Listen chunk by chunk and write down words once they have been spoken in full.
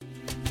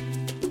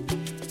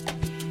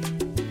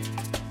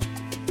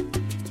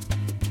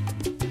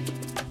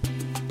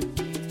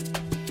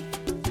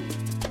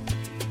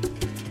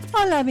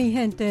Hola mi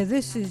gente,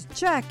 this is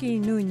Jackie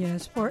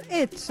Nunez for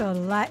It's a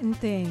Latin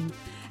Thing.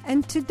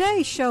 And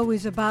today's show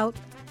is about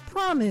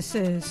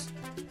promises.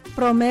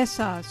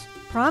 Promesas.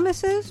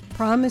 Promises,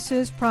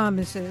 promises,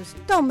 promises.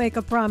 Don't make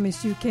a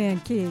promise you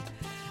can't keep.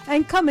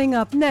 And coming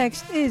up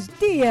next is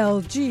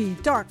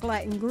DLG, Dark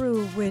Latin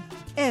Groove with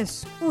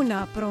Es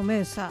Una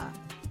Promesa.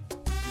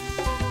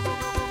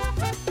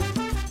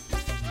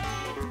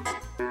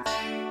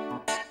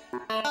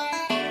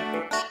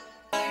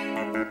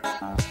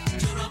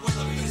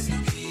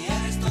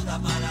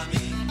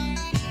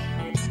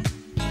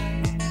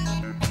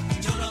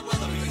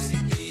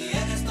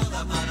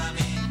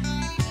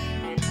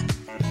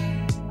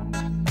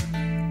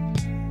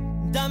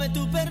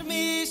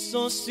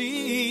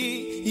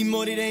 Sí, y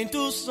moriré en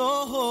tus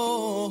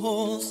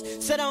ojos.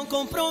 Será un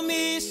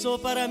compromiso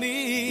para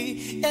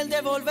mí el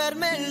de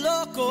volverme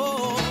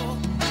loco.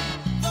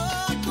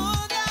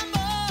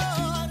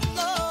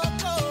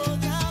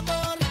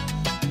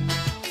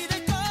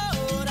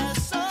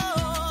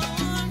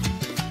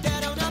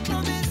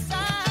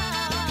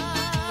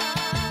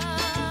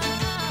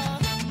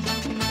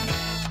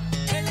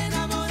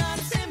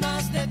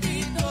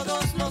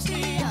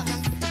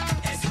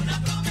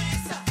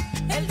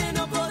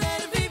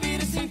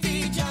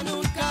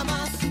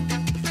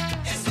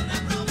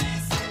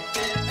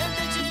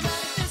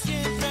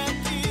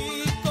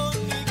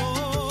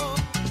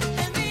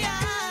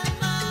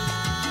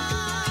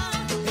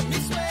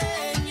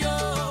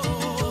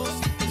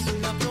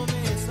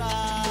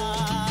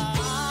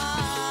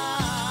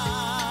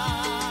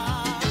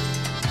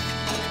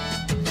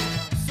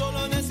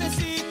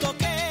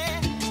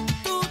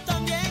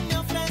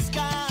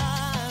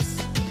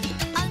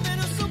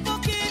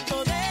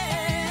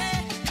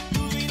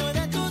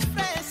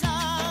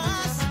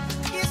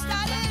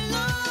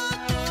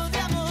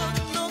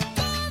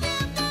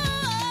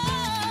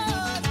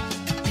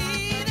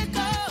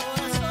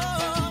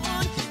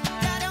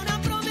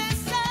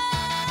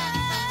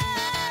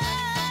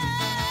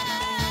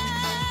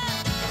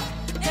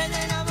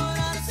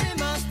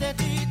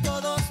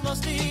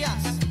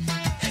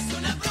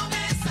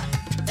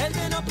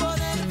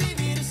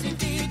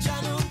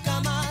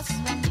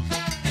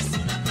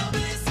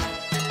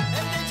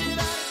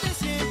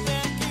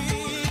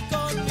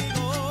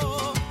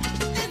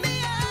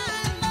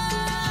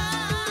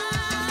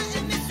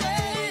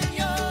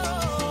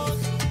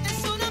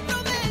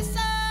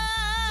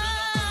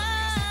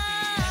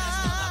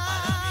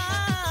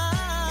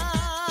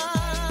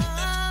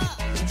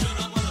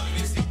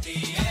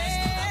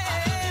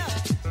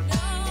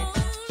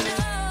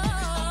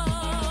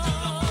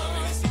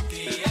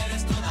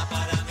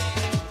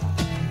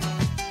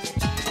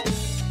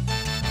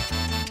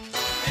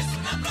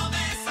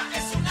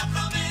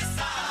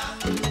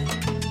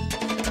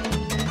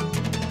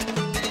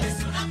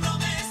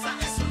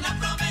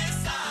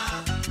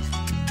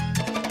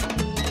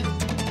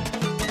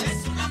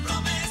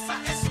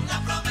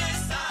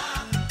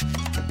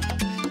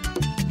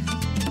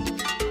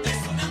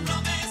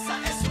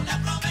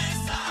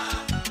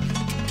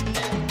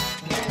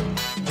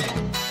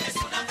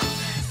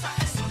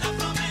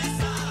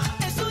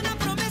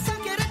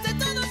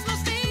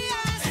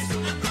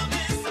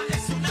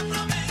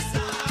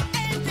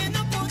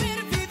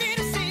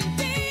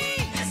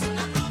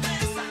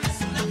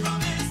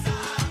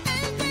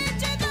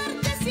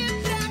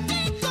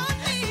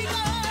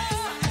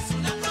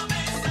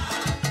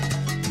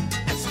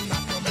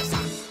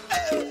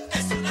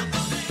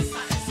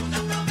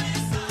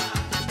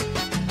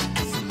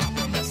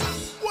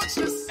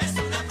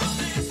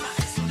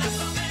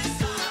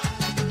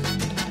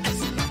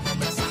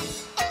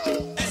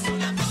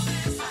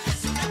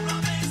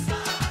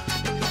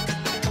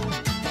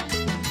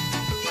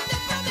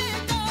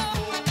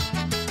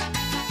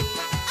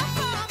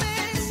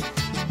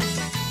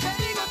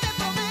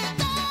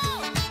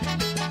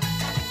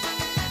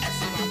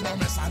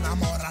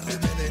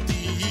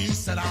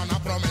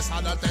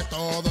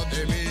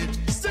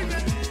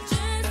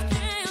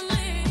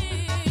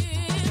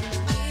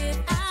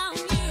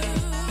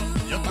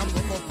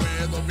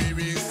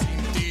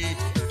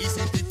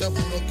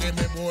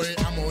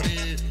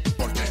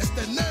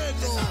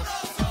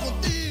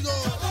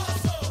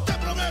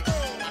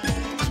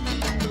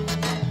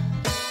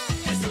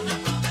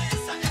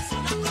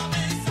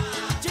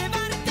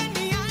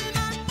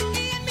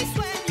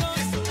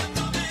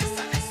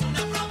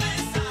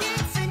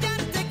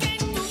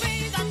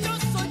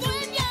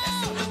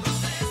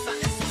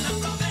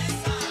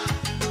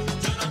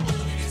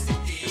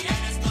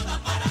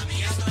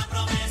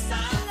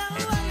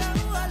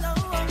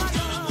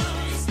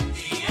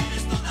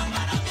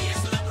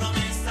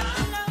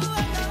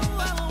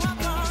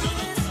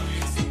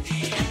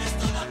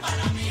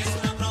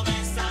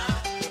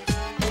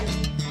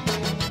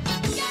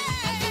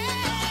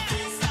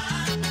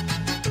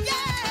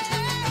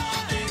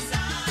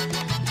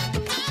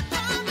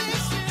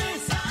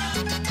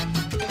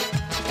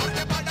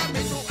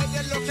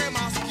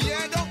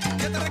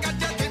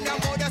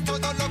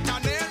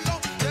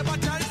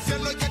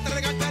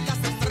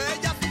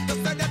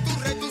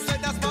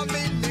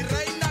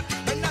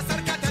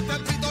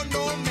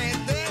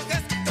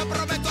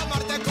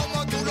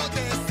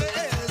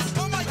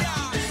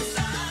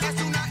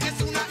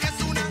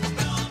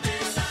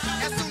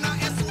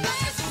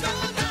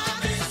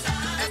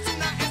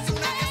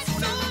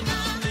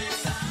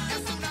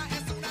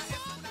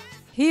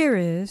 Here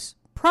is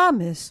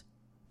Promise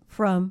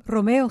from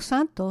Romeo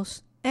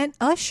Santos and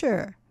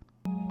Usher.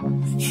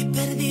 He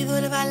perdido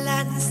el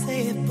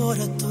balance por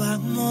tu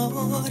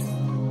amor.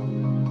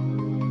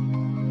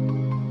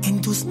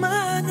 En tus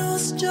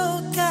manos yo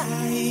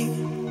caí.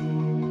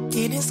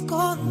 Tienes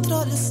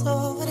control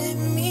sobre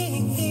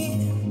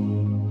mí.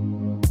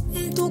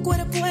 Tu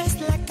cuerpo es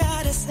la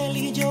cárcel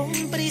y yo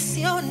un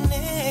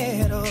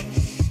prisionero.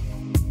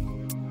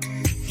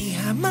 Y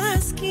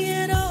jamás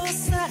quiero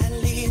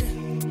salir.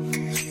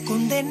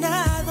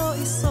 Condenado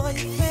y soy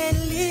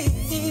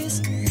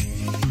feliz.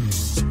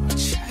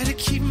 Try to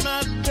keep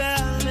my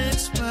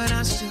balance, but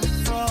I still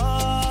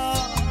fall.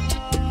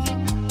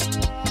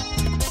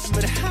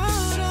 But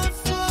how'd I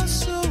fall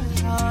so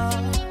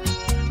hard?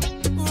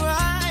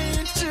 Right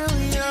into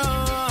your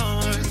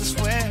arms, I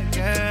swear,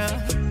 girl.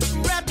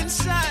 Wrapped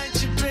inside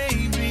you,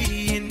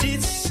 baby, and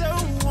it's so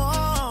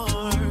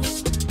warm.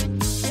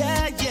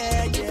 Yeah,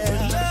 yeah,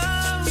 yeah.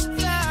 Love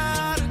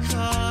without a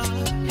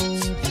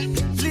cause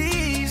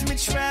leaves me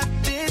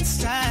trapped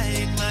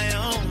inside my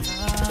own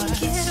heart.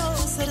 Quiero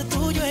ser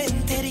tuyo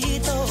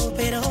enterito,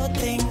 pero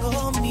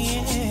tengo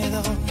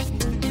miedo.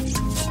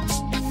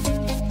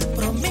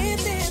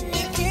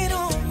 Prométeme que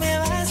no me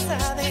vas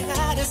a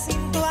dejar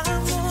sin tu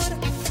amor.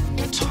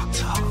 Talk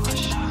to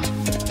Usher.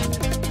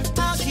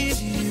 I'll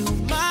give you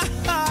my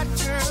heart,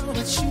 girl,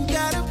 but you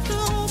gotta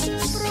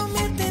promise.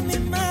 Prométeme,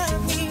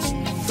 mami.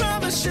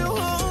 Promise you'll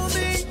hold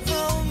me,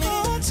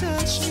 oh,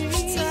 touch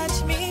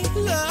me,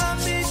 love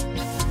me,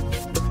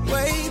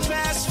 way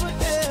past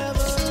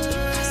forever.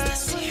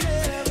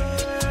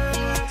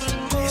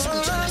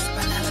 Escucha las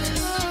palabras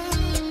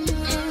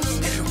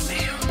de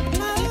Romeo.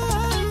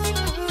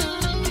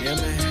 Yeah,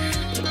 man.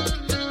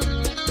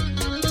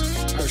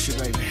 Usher,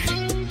 baby.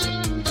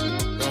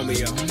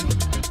 Romeo.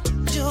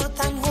 Yo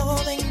tan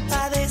joven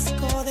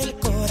padezco del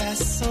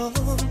corazón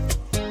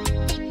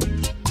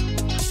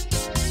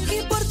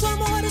y por tu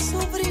amor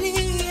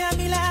sufriría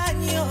 1000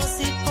 años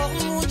y con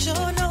mucho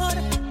honor.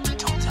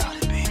 Don't doubt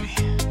it, baby.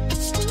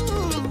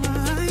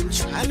 I'm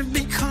trying to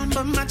be calm,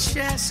 but my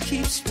chest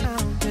keeps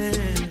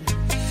pounding.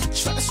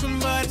 Try to swim,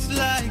 but it's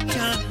like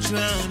I'm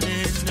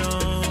drowning. No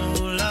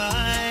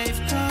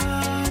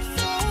lifeguard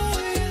for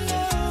you,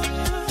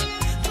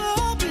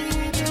 oh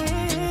baby.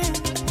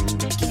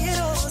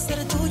 Quiero ser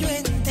tuyo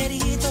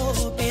enterito,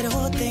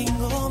 pero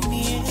tengo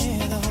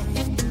miedo.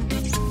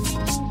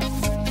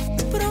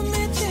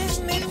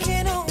 Prométeme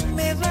que no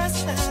me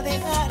vas a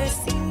dejar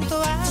sin tu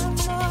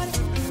amor.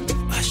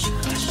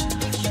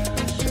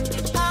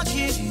 I'll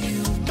give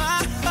you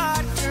my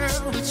heart,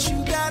 girl, but you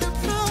gotta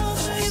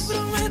promise.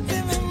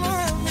 Prométeme,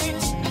 mami.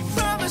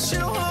 Promise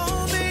you'll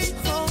hold me,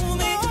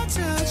 oh,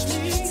 touch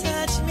me,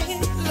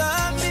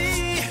 love me,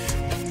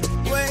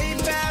 way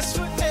past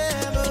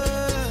forever.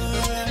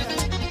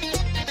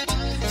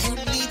 You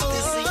need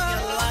this in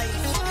your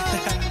life.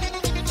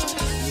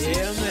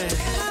 Yeah, man.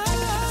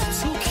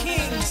 Two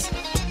kings,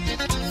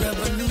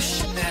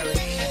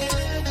 revolutionary.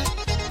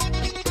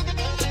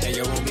 Hey,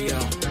 yo, Romeo.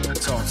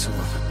 Talk to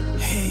her.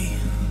 Hey,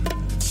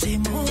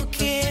 temo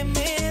que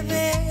me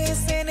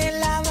dejes en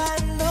el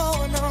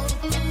abandono.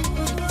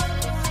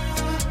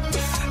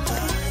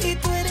 Y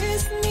tú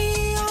eres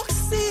mi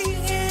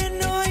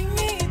oxígeno y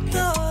mi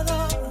todo.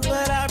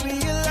 But I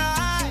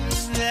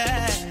realize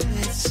that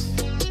it's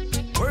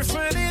worth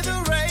running the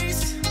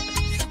race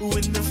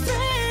when the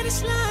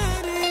finish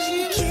line is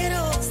you.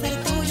 Quiero ser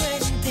tuyo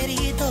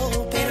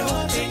enterito, pero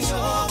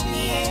tengo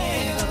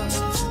miedo.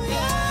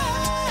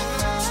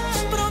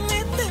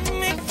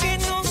 Prométeme que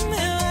no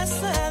me vas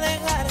a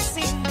dejar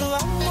sin tu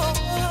amor.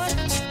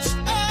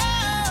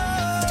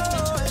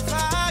 Oh, if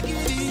I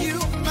give you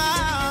my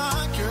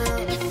heart, girl,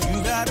 you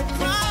gotta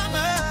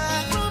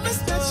promise.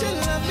 Promise that you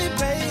love me,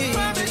 baby.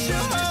 Promise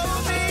you'll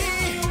hold me,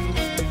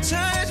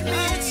 touch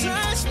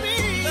me,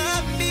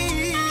 love me,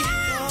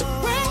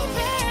 way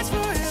past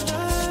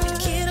forever.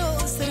 Quiero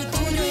ser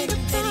tuyo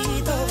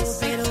enterito,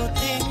 pero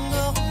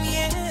tengo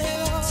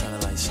miedo.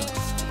 Sounded like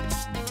something.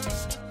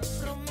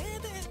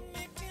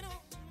 Prométeme que no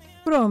me...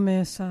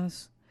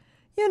 Promesas.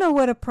 You know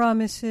what a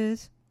promise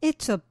is?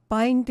 It's a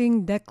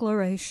binding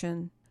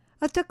declaration.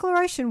 A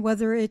declaration,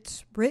 whether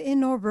it's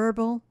written or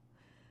verbal,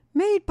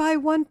 made by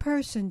one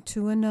person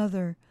to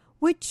another,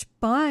 which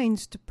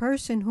binds the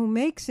person who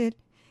makes it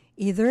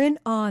either in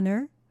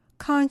honor,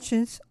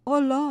 conscience, or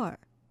law.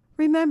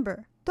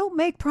 Remember, don't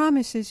make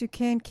promises you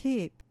can't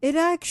keep. It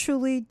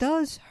actually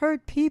does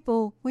hurt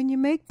people when you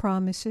make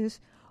promises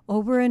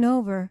over and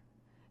over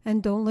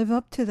and don't live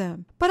up to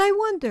them. But I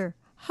wonder,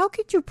 how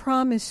could you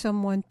promise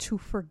someone to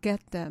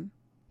forget them?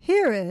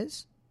 Here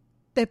is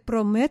Te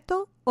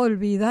prometo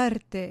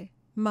olvidarte,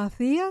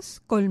 Macías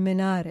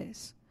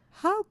Colmenares.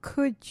 How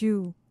could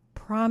you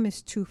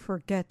promise to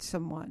forget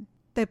someone?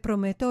 Te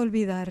prometo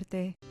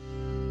olvidarte.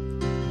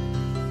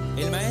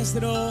 El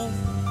maestro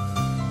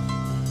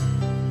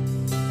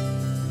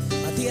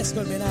Matías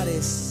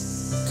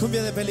Colmenares.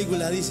 Cumbia de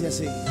película, dice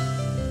así.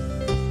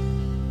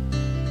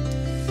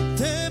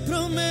 Te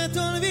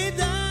prometo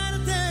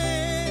olvidarte,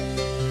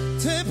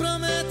 te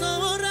prometo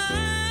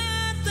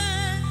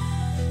borrarte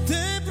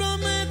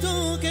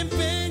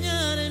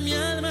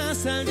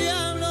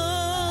diablo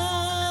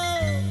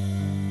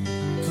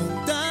con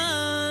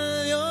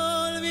tal de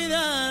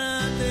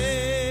olvidarte.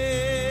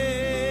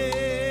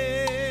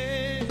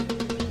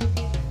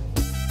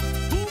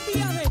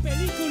 Cumbia de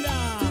película.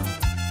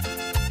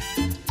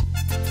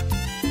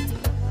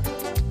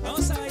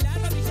 Vamos a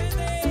bailarlo, mi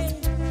gente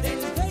del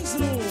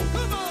Facebook.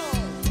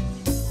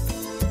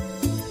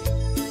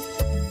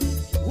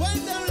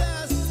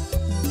 Cuéntalas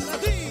para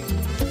ti.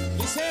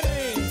 Gisele,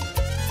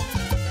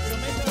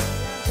 prometo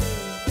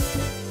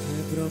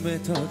Te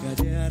prometo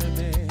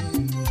callarme,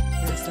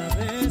 esta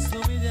vez no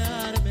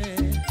humillarme.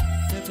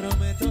 Te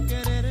prometo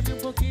quererme un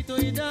poquito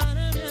y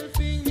darme al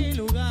fin mi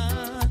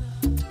lugar.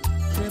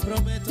 Te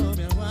prometo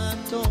me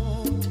aguanto,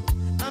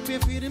 a pie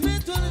firme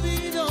tu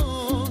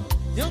olvido.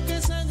 Y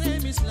aunque sangre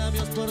mis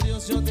labios, por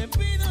Dios yo te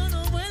pido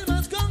no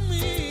vuelvas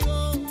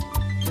conmigo.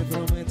 Te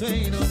prometo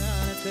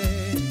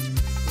ignorarte,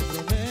 te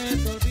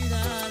prometo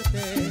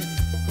olvidarte.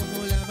 Como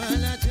la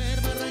mala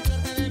hierba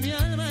arrancarte de mi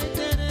alma y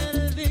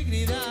tener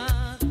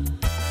dignidad.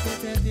 Que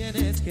te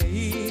tienes que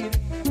ir,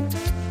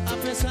 a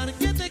pesar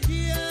que te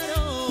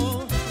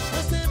quiero.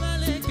 Más te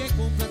vale que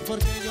cumplas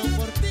porque yo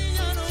por ti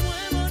ya no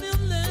muevo ni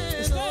un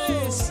dedo.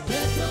 Ustedes. Te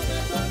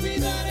prometo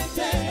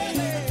olvidarte,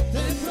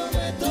 te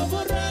prometo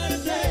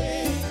borrarte.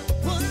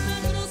 Por la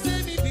cruz de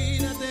mi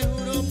vida te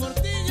juro por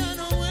ti ya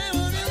no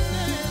muevo ni un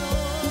dedo.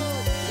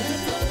 Te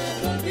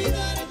prometo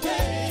olvidarte,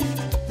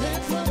 te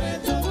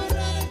prometo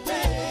borrarte.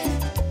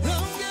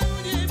 Aunque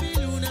huye mi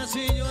luna,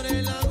 si llore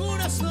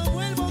lagunas no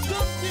vuelvo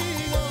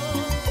contigo.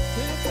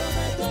 Te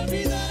prometo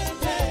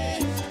olvidarte,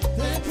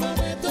 te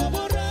prometo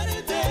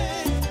borrarte.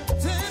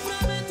 Te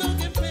prometo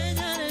que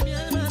empeñaré mi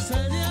alma hasta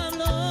el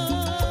diablo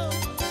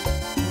con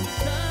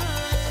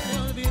tal de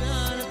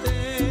olvidarte,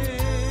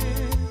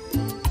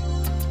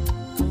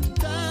 con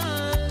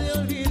tal de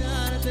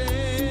olvidarte.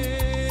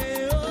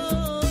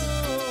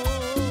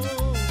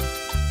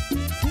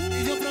 Y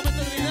yo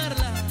prometo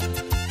olvidarla,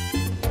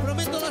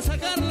 prometo no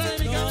sacarla de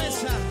mi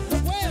cabeza, no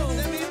puedo.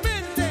 de mi mente.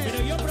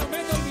 Pero yo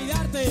prometo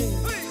olvidarte.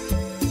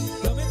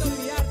 Prometo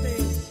olvidarte.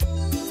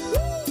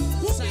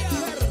 Cumbia.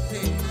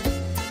 Sacarte.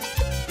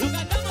 Lo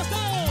cantamos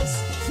todos.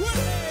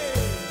 ¡Fuerte!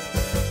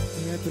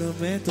 Te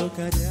prometo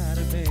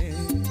callarme,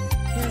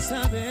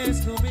 esa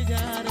vez no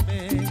humillarme.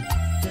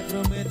 Te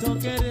prometo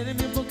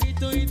quererme un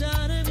poquito y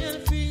darme al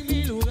fin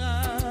mi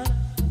lugar.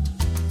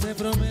 Te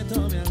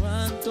prometo me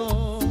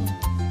aguanto,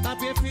 a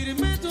pie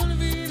firme te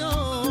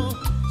olvido.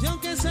 Y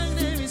aunque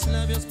sangre mis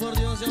labios, por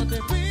Dios yo te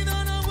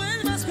pido no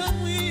vuelvas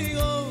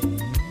conmigo.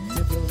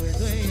 Te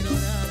prometo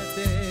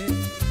ignorarte,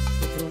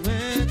 te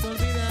prometo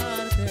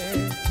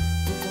olvidarte.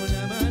 Como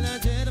la mala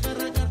hierba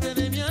arrancarte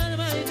de mi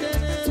alma y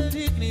tener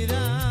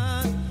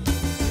dignidad.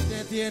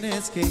 Te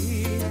tienes que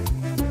ir,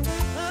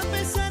 a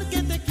pesar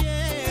que te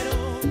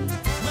quiero.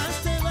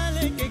 Más te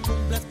vale que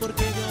cumplas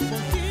porque yo por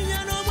ti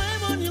ya no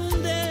muevo ni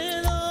un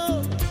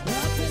dedo.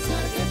 A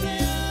pesar que te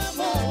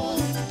amo,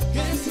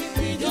 que sin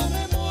ti yo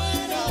me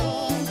muero.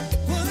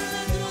 Por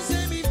la cruz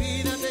de mi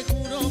vida te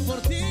juro por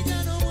ti ya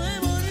no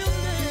muevo ni un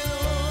dedo.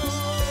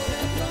 Te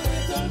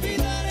prometo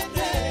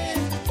olvidarte,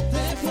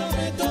 te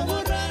prometo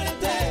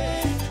borrarte.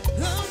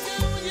 Aunque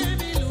huye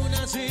mi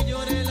luna, si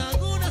llore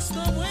lagunas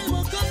no vuelvo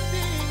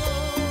contigo.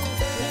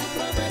 Te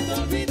prometo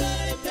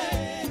olvidarte.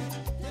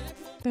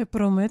 Te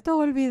prometo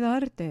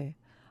olvidarte.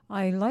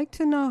 I like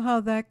to know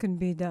how that can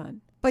be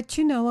done. But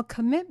you know, a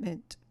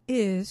commitment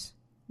is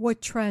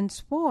what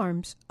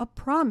transforms a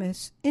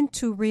promise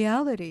into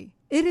reality.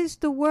 It is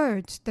the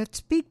words that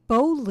speak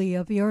boldly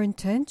of your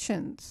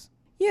intentions.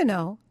 You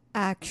know,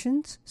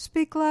 actions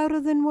speak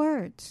louder than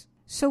words.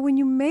 So when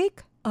you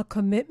make a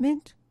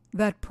commitment,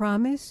 that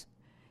promise,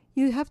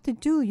 you have to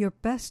do your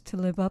best to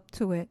live up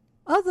to it.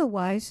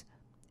 Otherwise,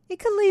 it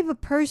can leave a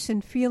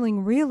person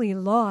feeling really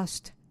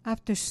lost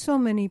after so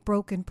many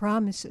broken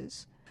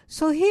promises.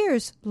 So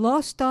here's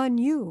Lost on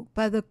You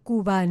by the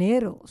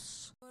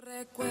Cubaneros.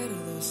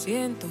 Recuerdo,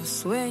 siento,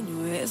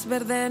 sueño, es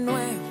ver de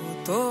nuevo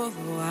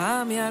todo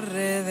a mi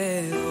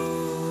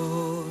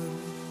alrededor.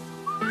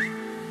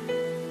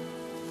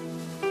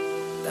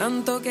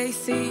 Tanto que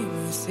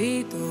hicimos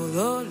y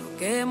todo lo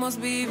que hemos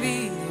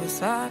vivido,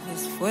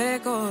 sabes,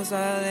 fue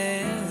cosa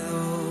de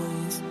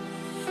dos,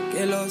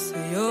 que lo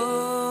sé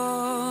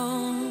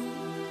yo.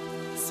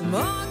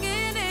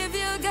 Smoking if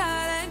you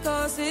got it,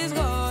 'cause it's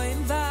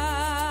going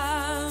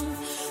down.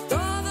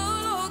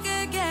 Todo lo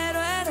que quiero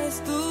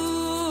eres tú.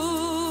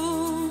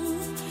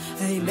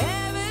 I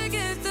never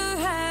get to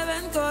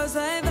heaven 'cause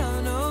I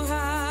don't know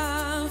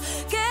how.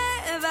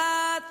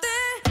 Quédate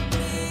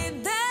y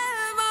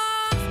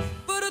demás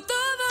por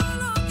todo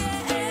lo que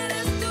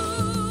eres tú.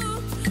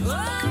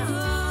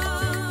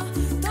 Oh,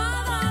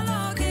 todo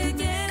lo que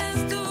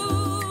quieres tú.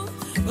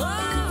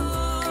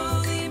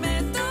 Oh,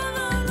 dime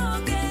todo lo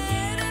que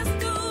eres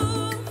tú.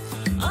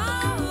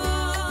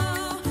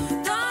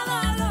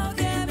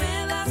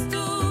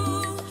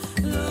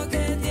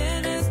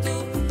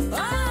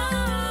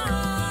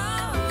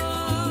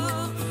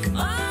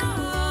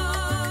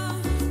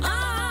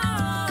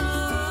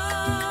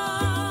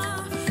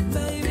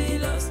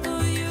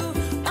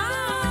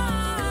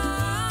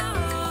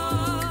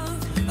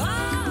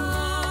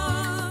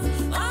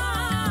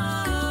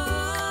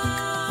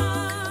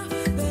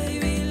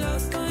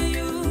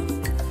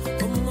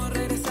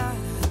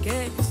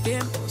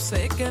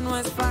 que no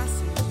es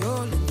fácil,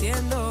 yo lo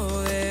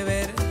entiendo de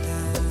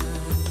verdad.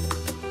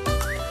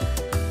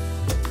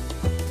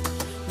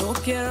 No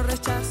quiero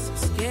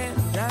rechazos,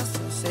 quiero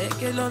abrazos, sé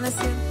que lo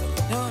necesito,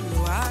 yo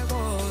lo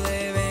hago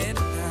de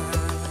verdad.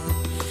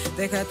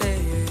 Déjate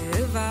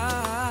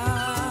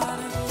llevar.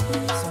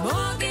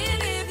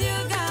 Smoking if you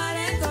got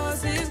it,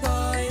 'cause it's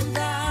going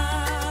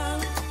down.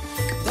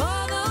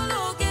 Todo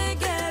lo que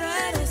quiero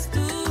eres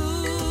tú.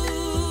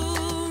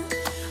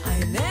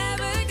 I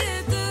never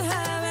get to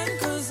heaven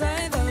 'cause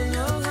I don't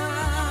know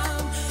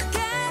how.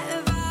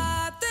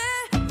 Quédate,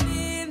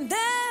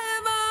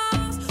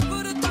 brindemos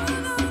por todo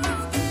lo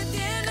que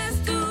tienes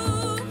tú.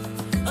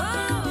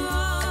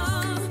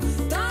 Oh,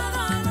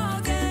 todo lo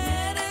que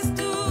eres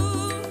tú.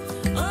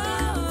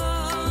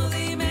 Oh,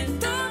 dime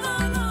todo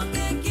lo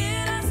que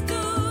quieras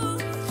tú.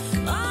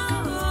 Oh,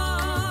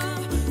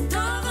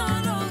 todo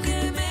lo que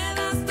me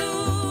das tú.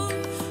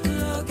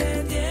 Lo que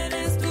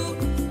tienes tú.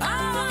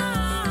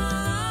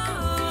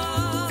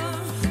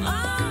 Oh,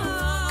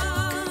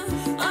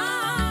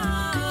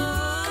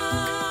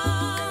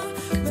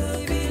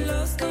 baby,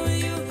 lost on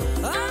you.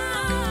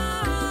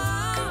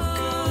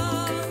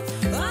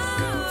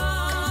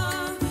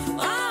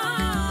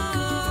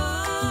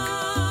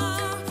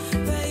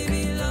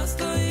 Baby,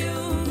 lost on you.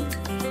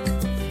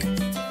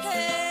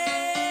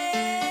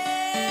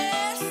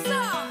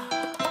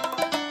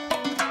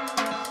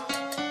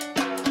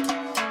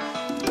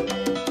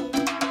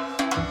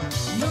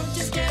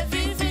 Noches que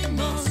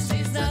vivimos,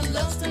 is that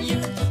lost on you,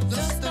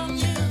 lost on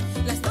you.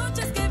 Las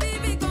noches que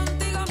viví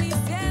contigo, mi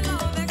cielo,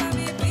 deja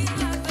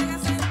vivirlas, deja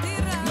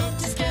sentirlas.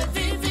 Noches que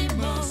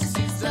vivimos,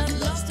 is that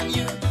lost on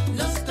you,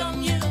 lost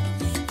on you.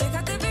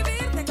 Déjate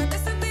vivir, déjate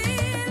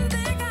sentir,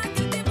 deja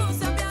que el tiempo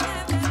se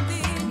apiade de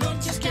ti.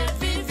 Noches que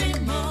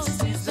vivimos,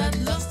 is that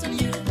lost on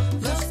you,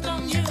 lost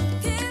on you.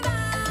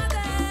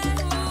 Quédate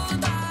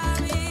junto a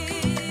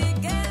mí,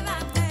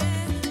 quédate.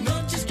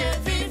 Noches que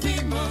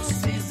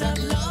vivimos, is that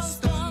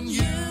lost on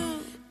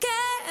you.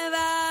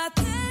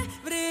 Quédate,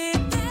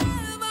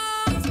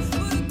 brindemos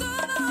por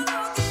todo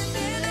lo que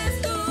tienes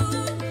tú.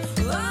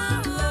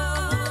 Oh,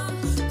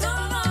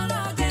 todo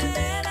lo que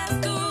eres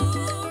tú.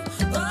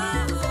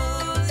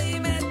 Oh,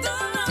 dime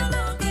todo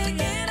lo que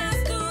quieras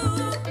tú.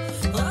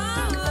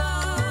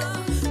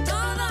 Oh,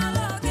 todo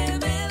lo que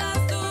me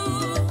das tú.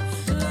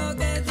 Lo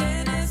que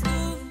tienes tú.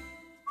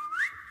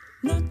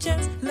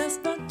 Noches, las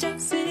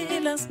noches y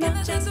las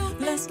noches,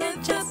 las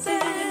noches y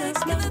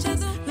las noches,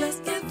 las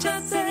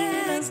noches y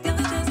las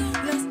noches,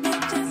 las noches y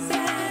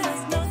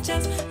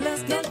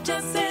las noches, las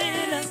noches y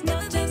las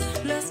noches,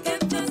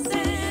 las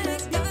noches y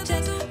las noches,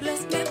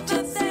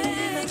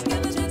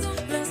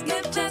 las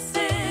noches y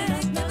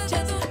las noches,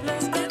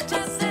 las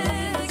noches y las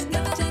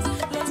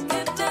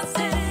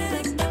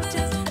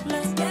noches,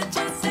 las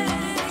noches y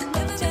las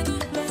noches,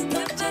 las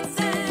noches y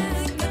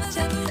las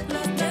noches,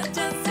 las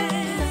noches y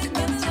las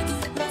noches,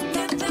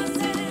 las noches y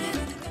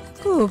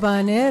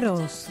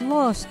Cubaneros,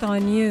 lost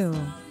on you.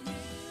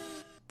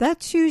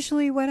 That's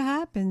usually what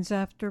happens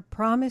after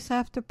promise,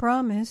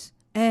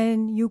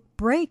 and you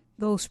break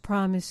those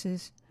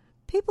promises.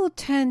 People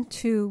tend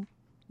to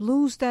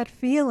lose that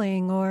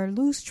feeling or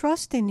lose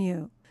trust in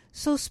you.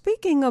 So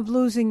speaking of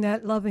losing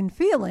that loving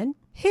feeling,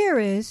 here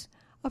is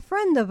a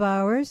friend of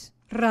ours,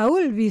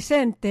 Raul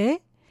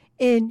Vicente,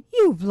 in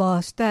You've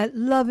Lost That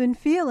Loving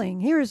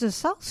Feeling. Here is a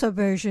salsa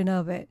version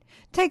of it.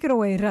 Take it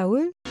away,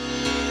 Raul.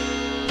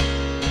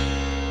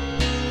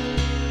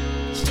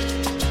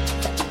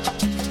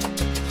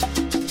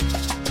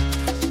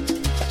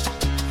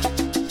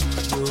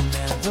 You'll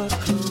never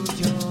close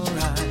your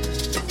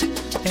eyes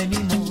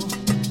anymore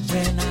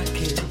when I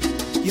kiss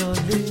your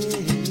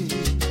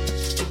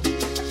lips.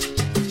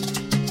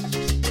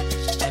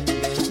 And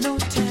there's no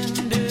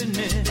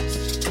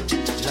tenderness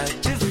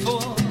like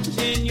before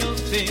in your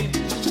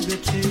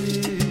fingertips.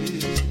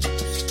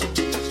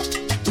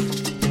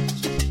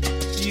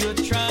 You're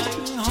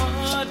trying hard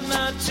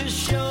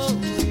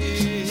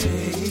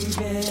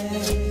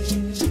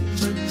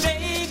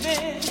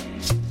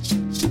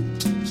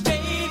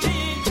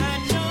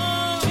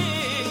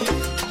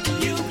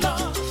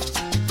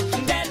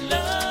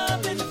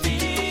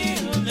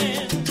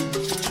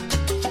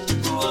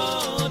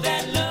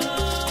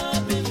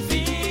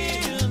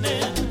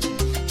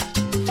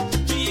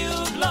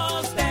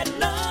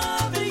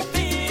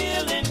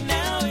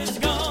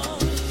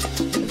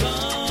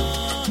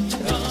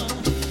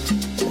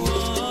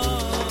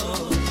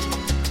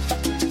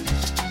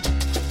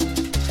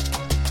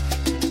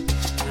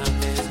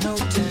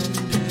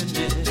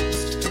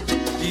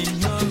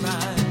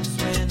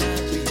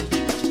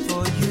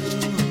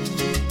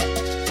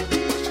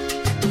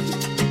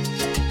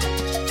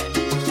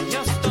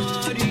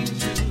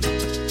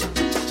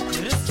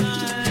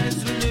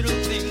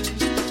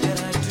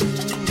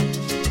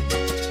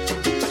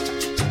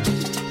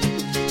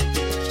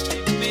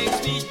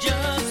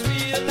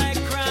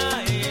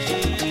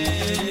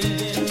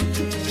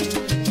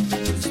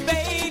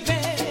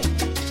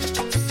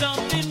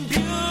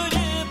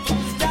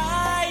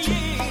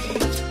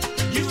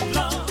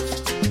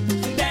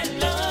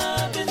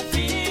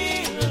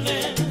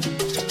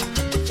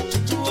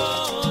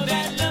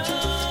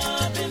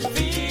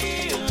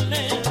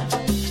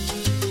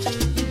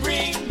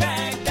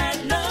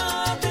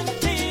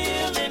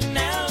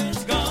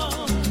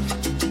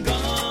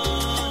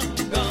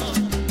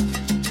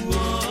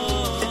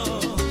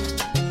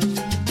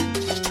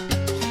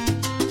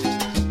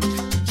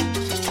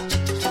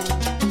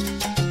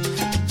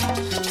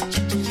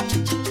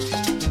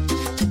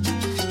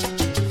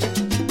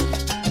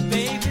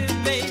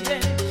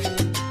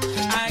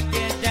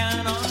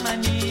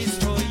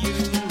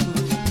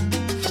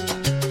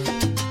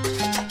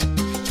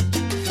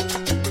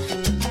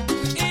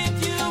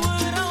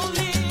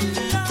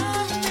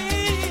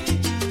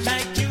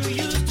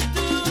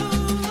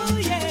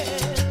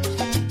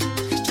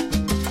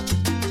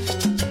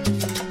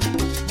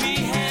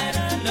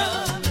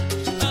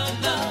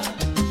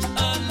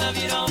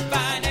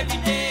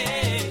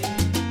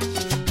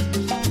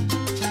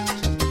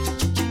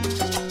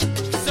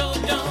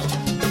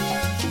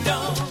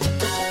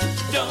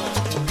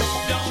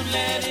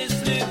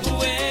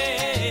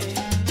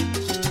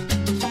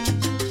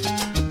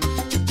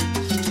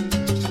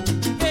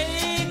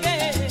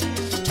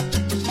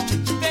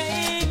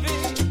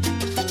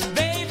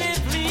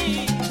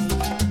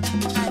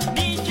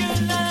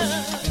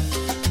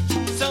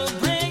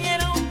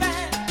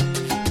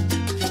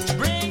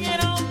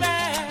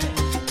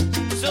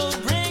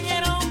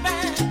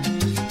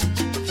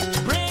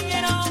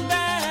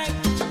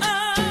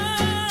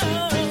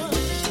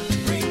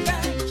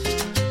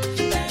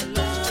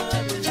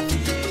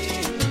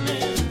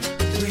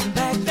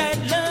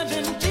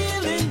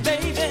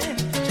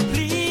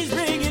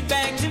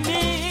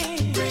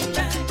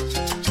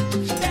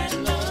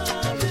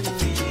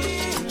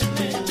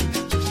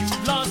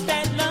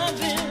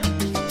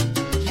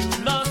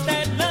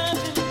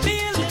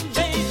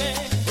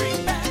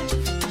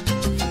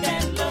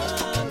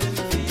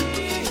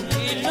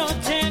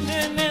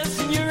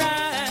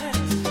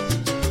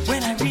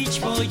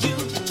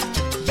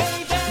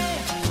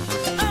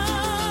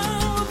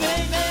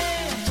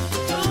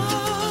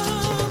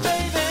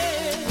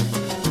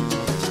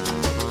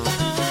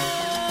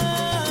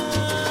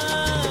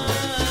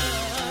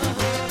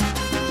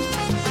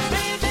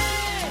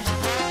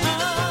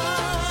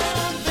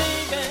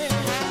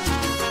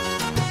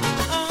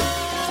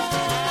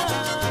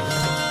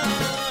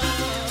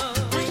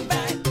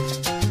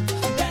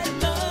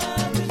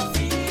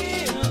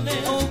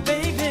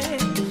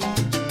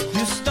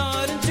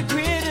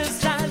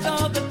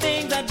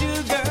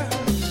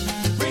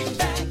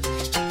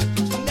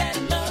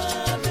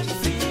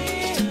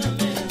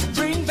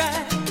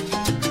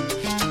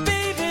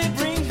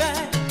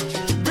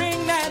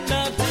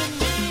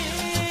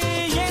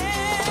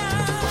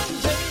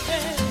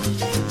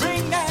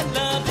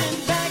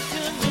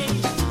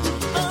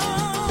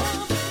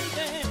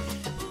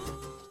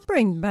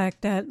back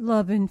that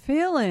lovin'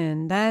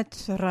 feeling.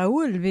 That's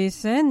Raul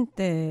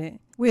Vicente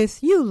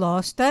with You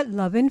Lost That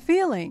Lovin'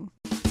 Feeling.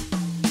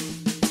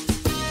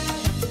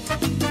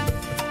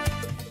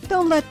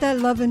 Don't let that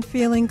lovin'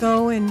 feeling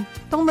go, and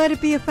don't let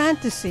it be a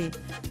fantasy.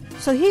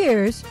 So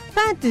here's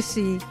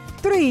Fantasy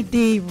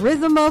 3D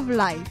Rhythm of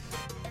Life.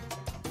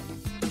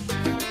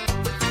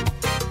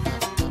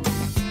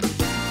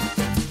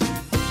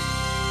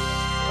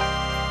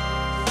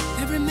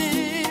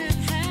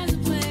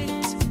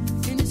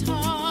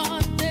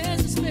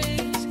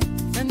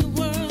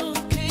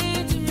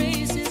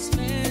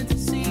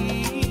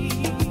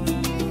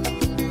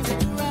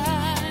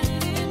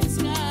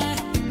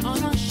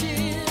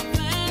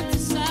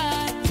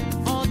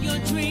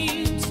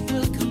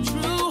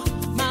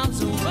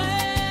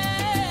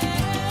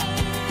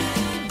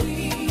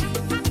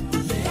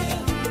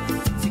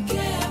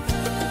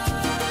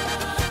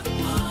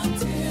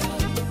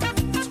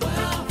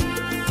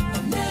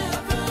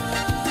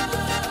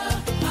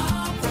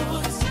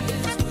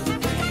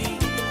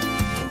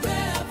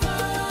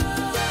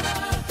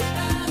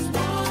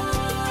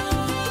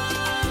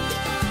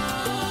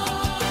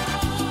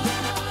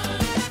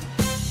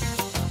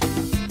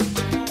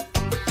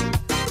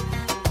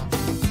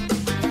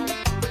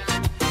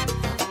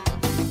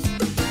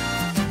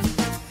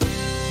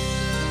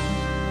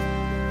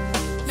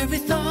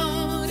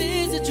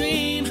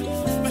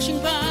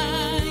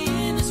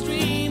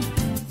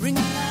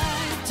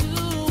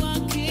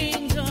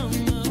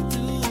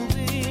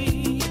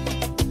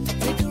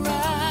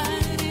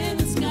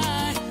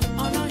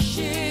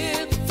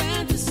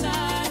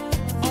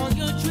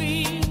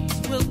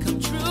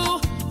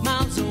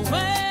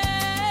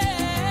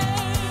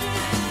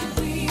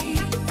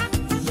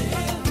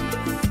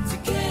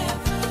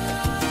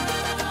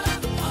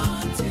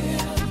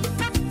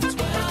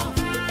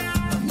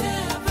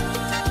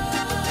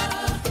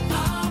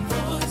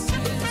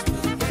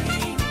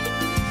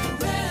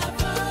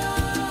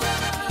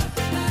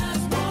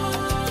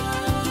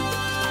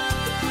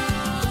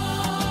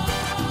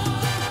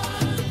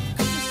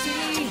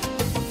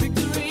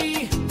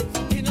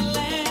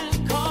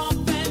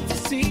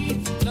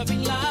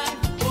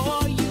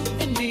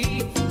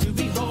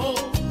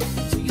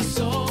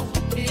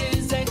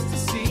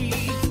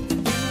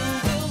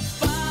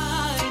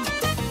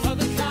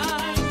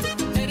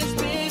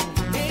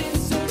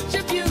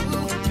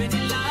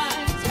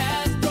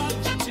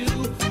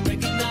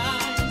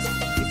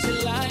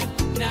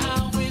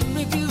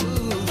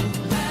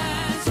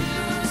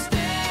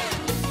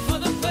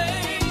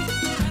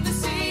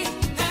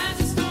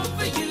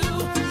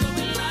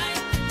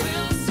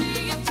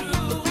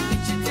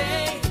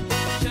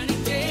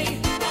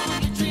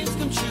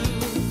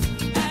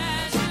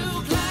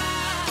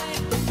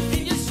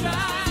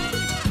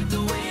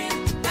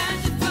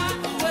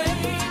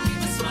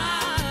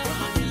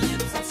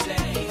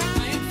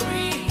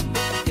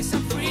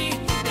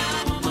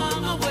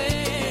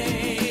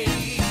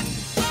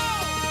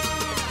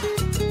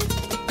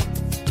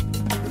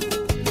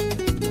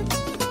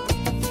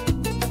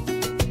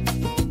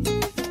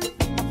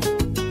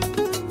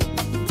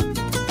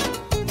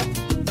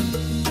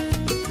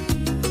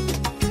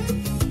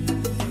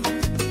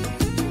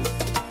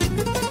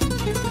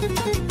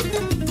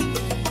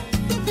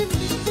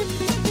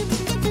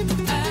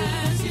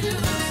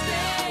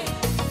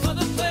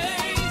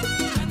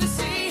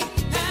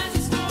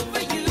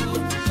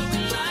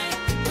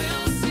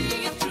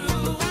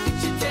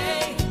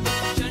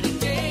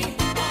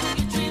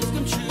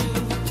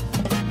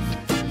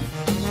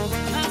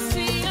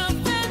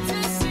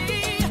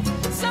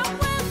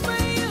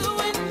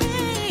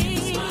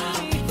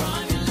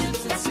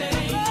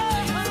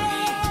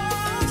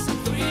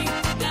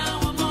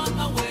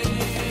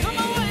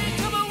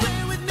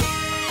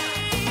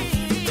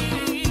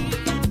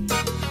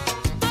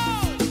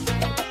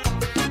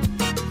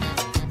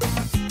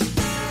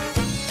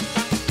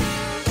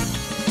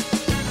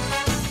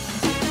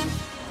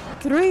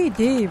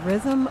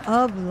 Rhythm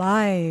of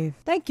Life.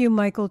 Thank you,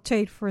 Michael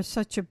Tate, for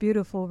such a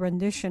beautiful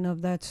rendition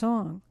of that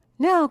song.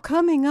 Now,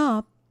 coming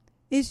up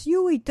is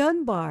Huey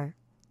Dunbar.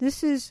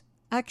 This is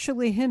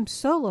actually him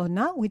solo,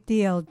 not with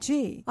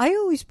DLG. I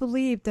always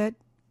believe that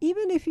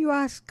even if you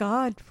ask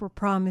God for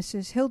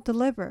promises, He'll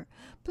deliver.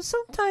 But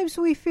sometimes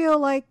we feel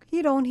like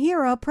He don't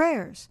hear our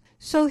prayers.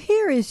 So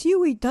here is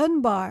Huey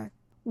Dunbar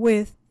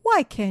with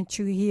Why Can't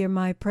You Hear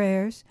My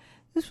Prayers?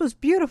 This was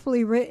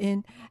beautifully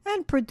written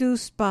and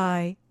produced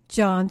by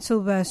John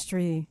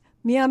Silvestri.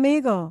 Mi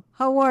amigo,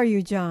 how are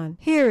you, John?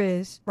 Here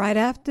is, right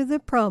after the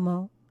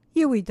promo,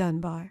 Huey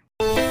Dunbar.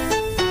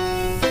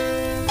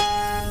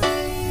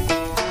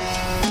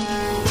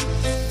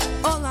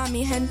 Hola,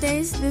 mi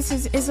gentes. This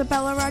is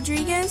Isabella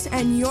Rodriguez,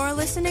 and you're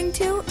listening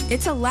to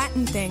It's a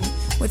Latin Thing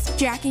with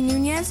Jackie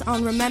Nunez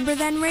on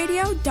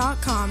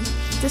RememberThenRadio.com,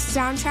 the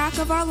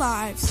soundtrack of our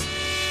lives.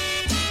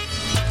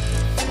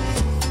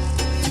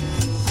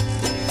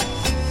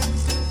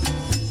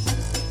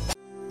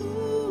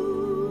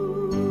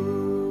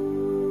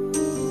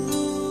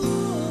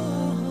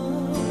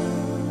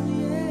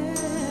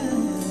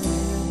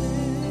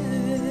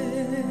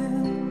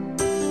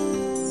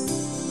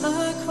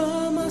 I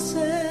cry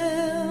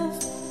myself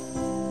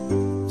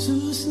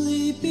to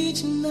sleep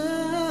each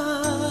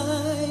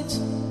night.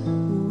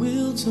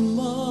 Will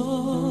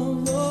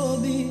tomorrow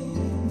be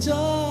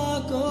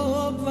dark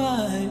or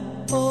bright?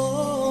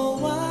 Oh,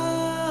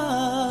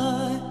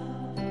 why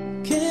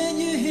can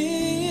you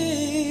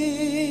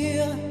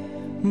hear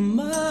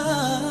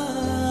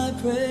my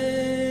prayers?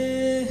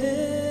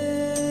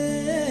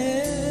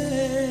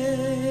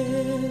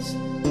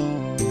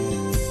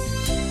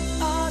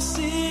 I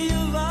see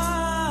your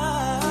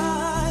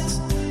eyes,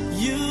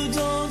 you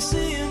don't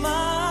see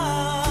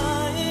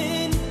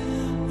mine.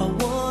 I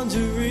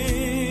wonder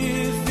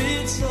if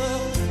it's a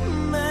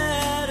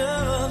matter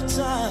of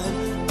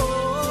time.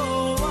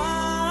 Oh,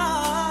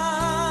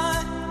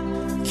 why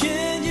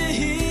can you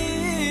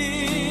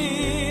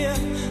hear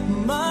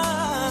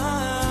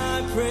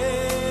my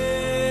prayers?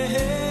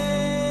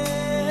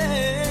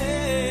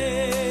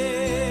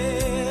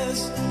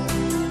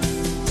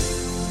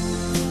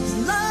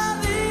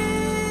 Love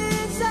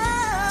is a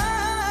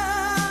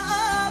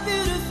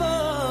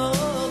beautiful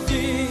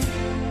thing.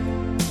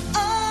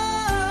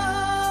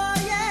 Oh,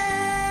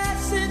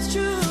 yes, it's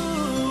true.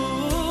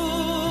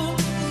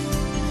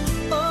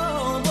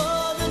 Oh,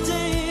 but the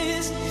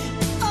days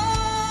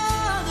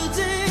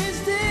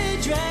they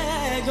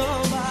drag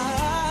on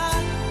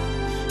by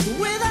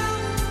without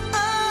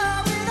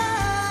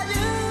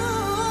you.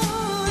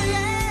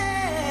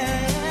 Yeah,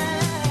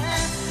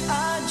 I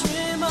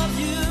dream of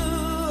you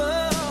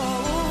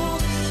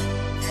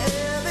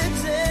every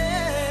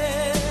day.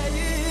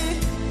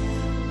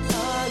 I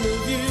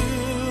love you.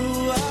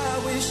 I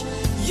wish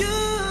you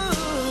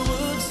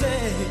would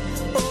say,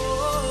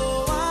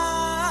 oh,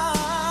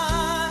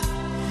 why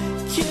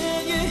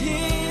can you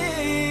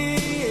hear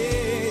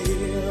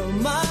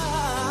my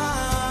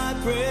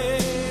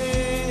prayers?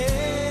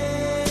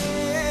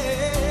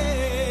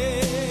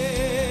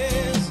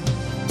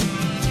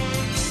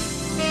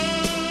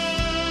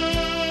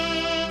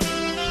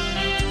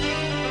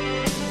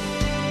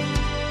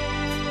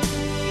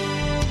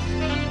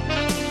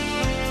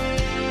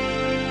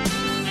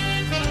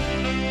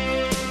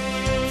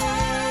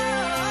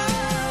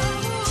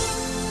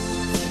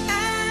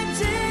 And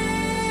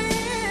if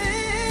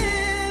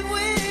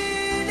we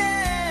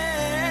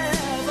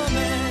never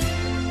met,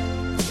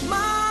 my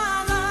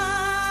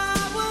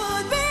life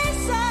would be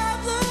so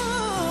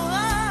blue.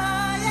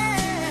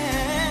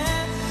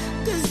 Yeah,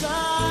 'cause I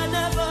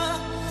never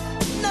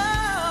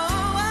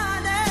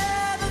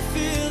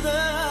feel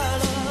the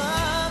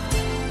love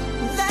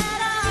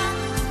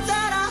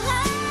that I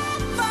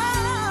have for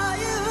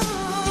you.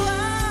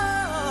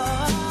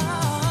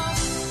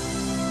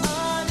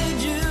 I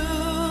need you.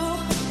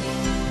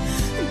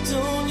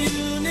 Don't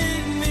you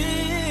need me?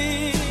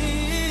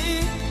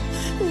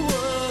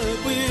 What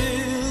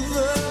will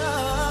the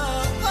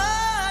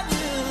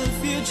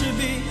future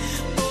be?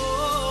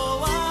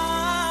 Oh,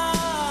 why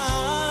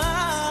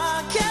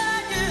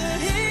can you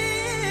hear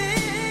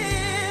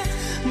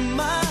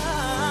my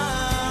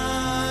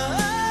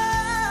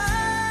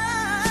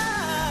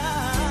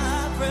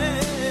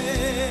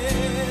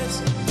prayers?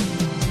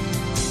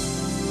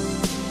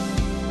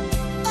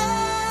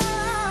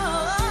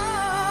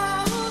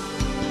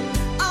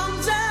 I'm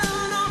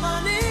down on my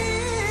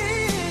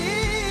knees,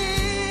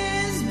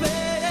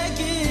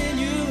 begging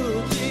you,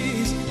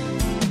 please.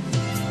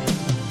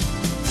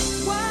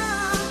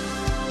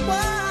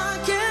 Why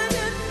can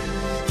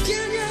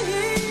you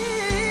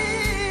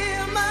hear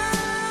my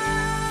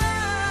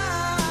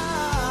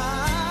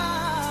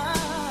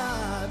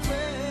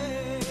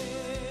prayers?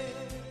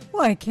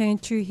 Why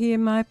can't you hear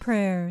my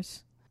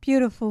prayers?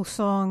 Beautiful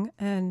song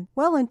and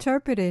well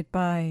interpreted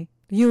by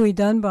Huey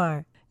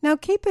Dunbar. Now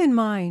keep in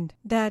mind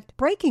that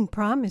breaking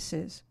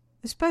promises,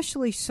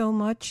 especially so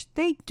much,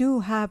 they do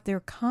have their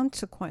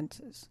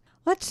consequences.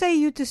 Let's say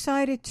you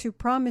decided to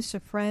promise a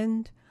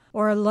friend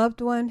or a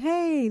loved one,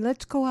 hey,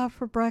 let's go out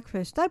for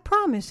breakfast. I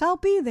promise I'll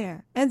be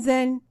there. And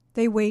then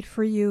they wait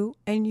for you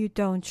and you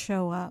don't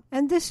show up.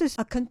 And this is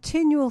a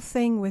continual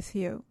thing with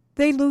you.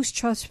 They lose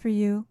trust for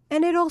you,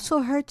 and it also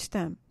hurts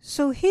them.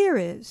 So here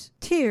is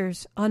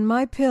Tears on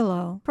My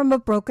Pillow from A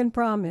Broken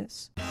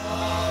Promise.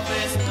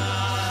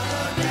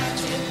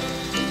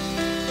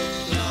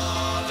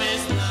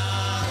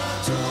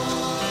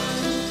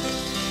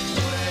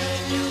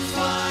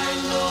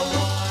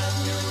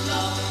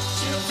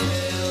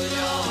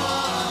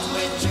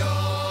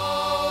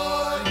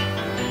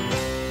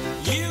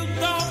 You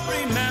don't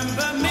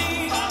remember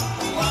me,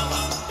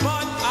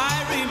 but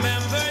I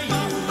remember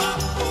you.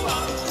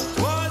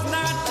 Was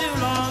not too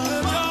long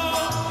ago.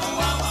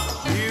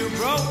 You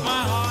broke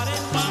my heart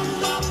in two.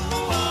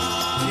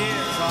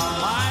 Tears on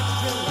my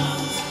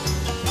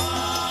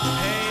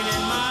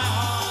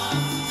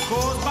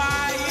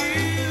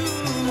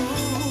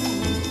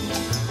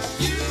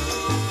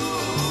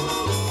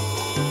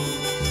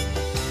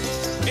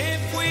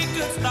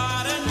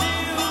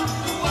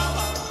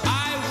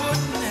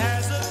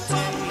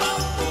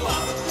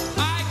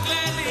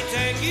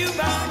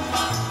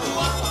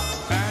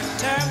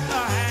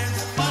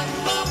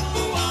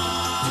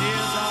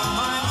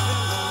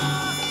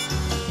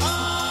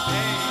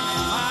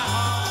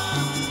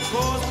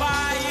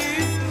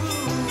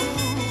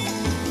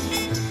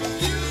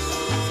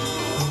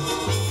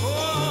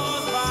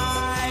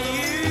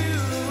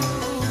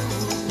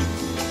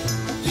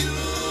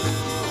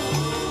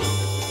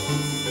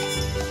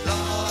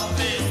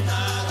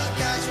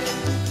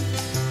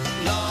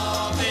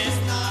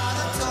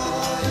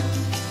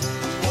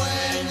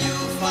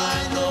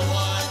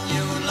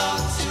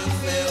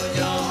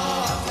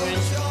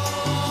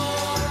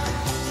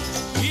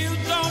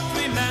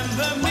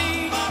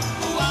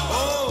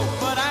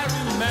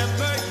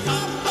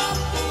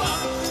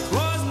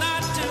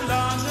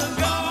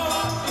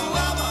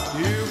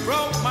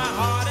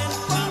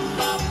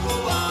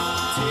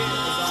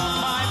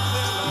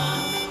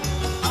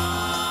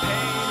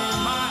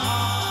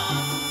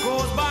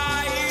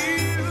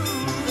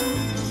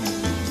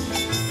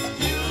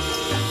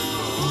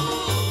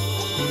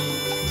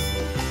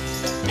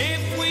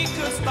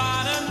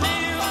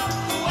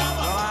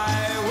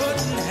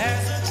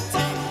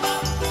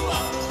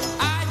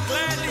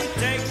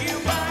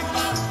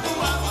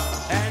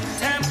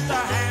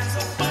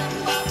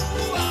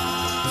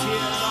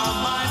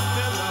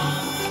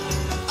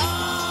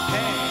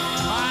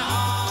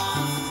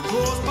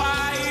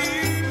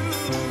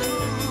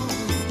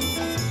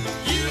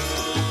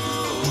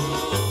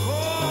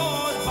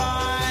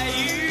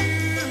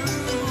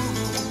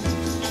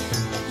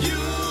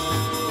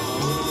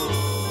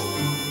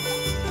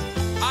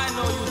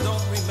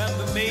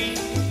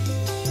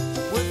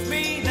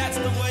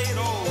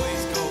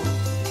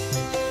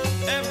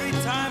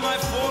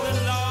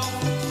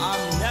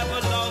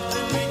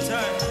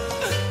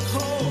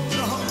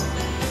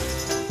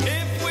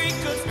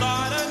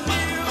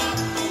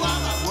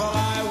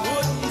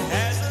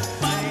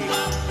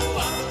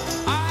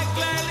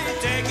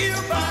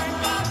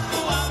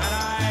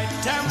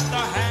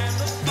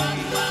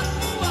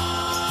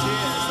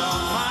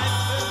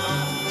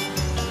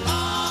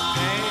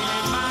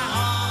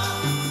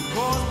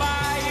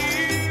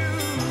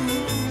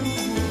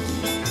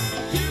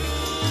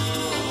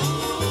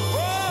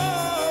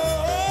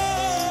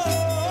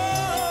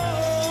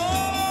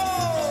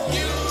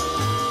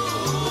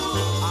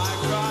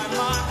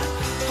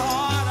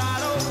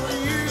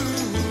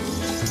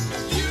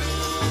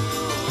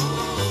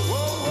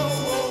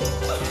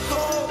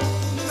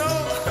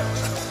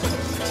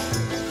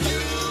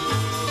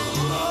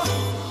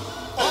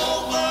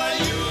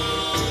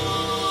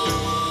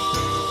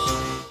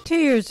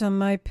Tears on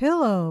My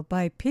Pillow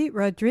by Pete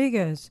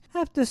Rodriguez.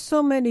 After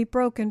so many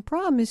broken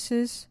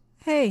promises,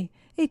 hey,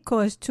 it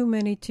caused too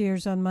many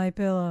tears on my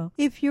pillow.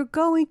 If you're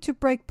going to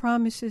break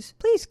promises,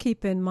 please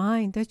keep in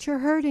mind that you're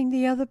hurting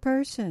the other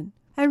person.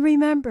 And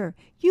remember,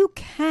 you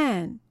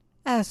can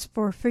ask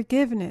for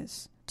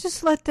forgiveness.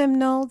 Just let them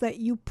know that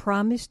you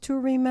promise to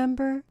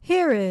remember.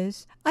 Here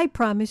is I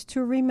Promise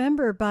to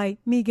Remember by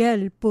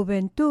Miguel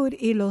Juventud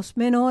y los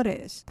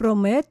Menores.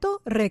 Prometo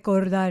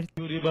recordar.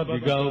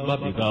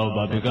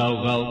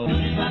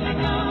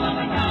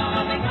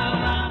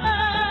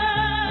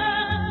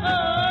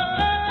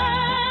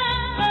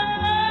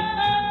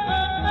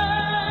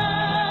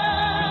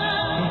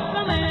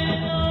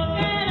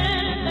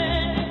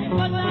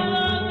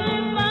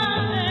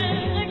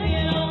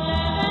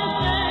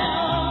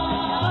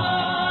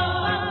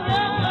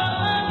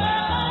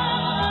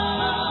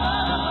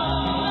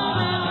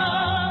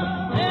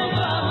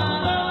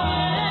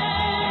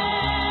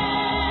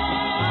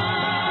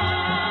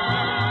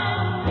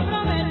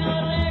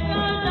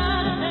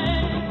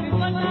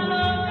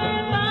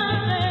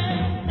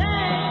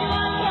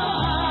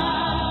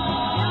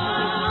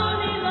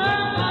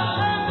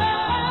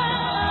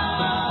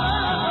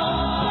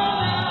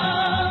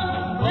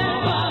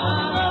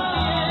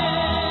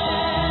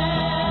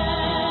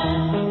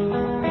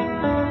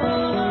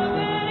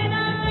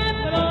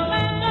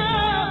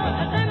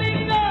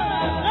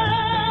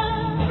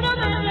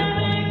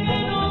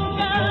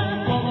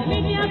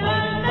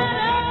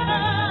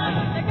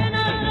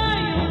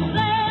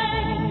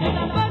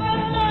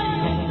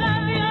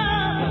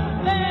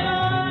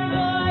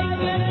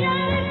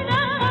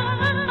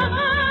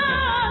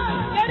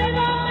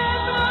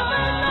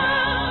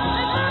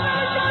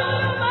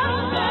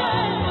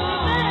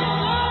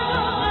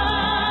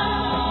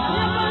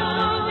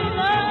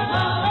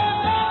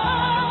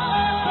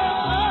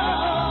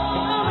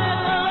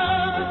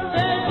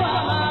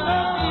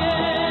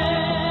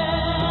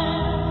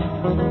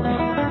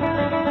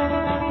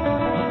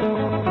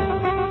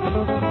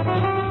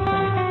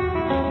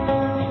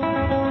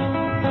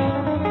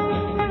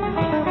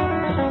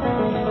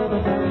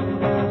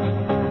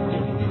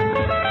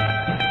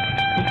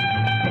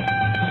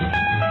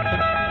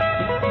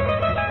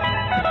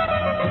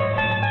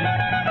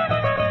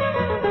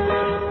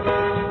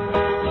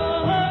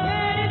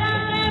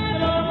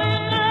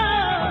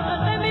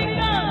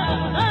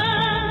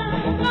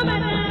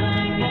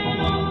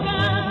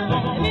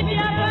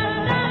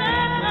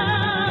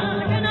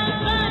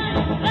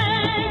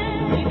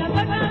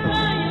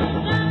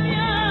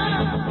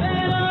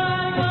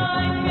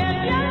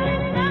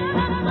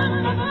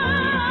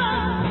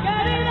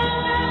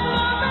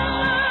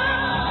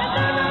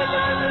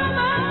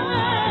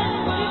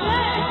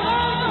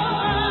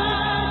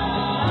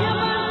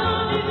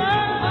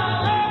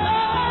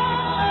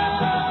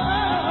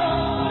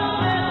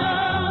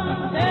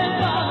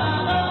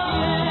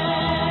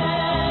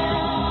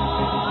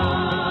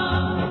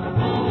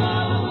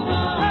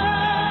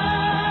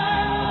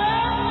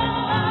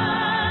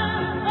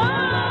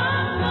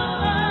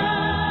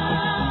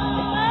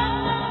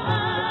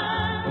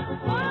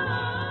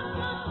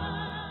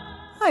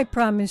 I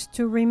promise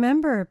to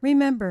remember.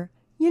 Remember,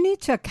 you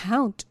need to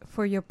account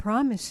for your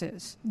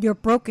promises, your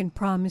broken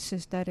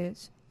promises, that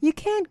is. You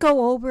can't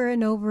go over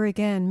and over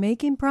again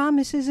making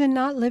promises and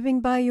not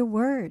living by your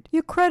word.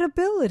 Your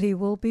credibility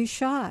will be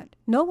shot.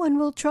 No one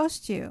will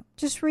trust you.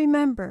 Just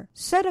remember,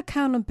 set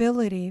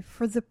accountability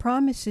for the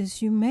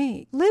promises you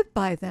make. Live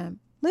by them.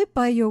 Live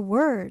by your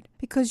word,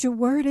 because your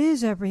word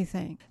is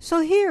everything. So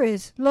here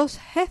is Los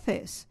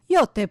Jefes,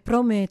 Yo Te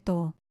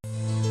Prometo.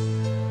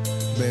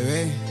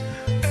 Bebé,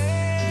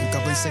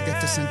 nunca pensé que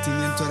este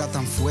sentimiento era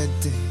tan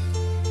fuerte.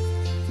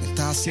 Me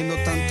estás haciendo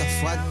tanta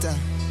falta.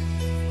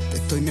 Te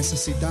estoy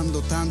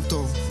necesitando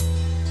tanto.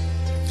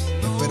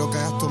 Espero que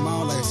hayas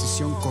tomado la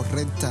decisión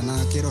correcta.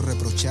 Nada quiero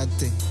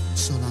reprocharte.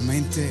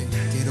 Solamente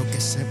quiero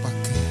que sepas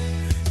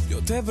que yo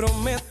te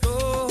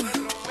prometo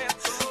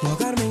no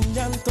ahogarme en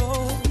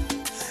llanto,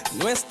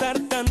 no estar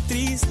tan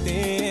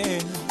triste,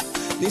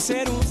 ni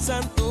ser un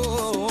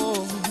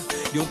santo.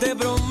 Yo te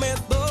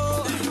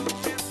prometo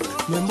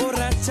no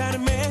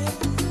emborracharme,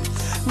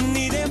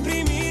 ni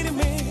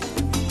deprimirme,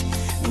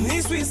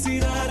 ni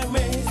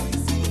suicidarme.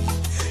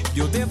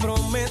 Yo te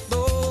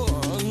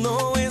prometo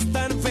no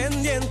estar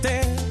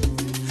pendiente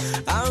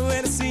a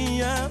ver si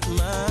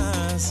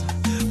llamas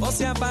o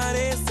si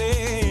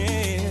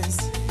apareces.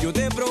 Yo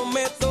te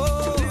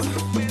prometo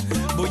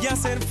voy a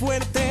ser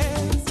fuerte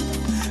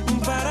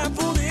para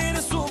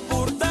poder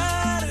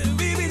soportar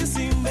vivir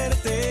sin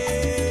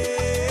verte.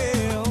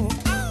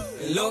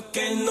 Lo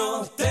que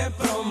no te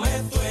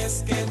prometo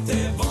es que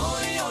te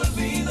voy a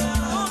olvidar.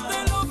 No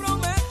te lo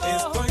prometo.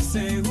 Estoy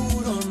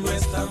seguro no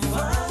es tan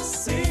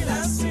fácil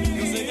así.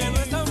 Yo sé que no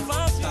es tan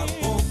fácil.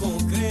 Tampoco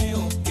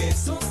creo que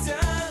eso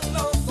sea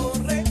lo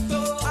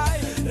correcto. Ay,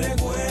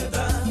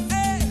 recuerda,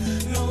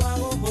 lo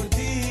hago por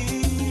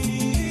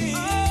ti.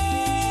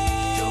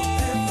 Yo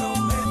te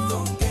prometo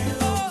que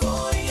lo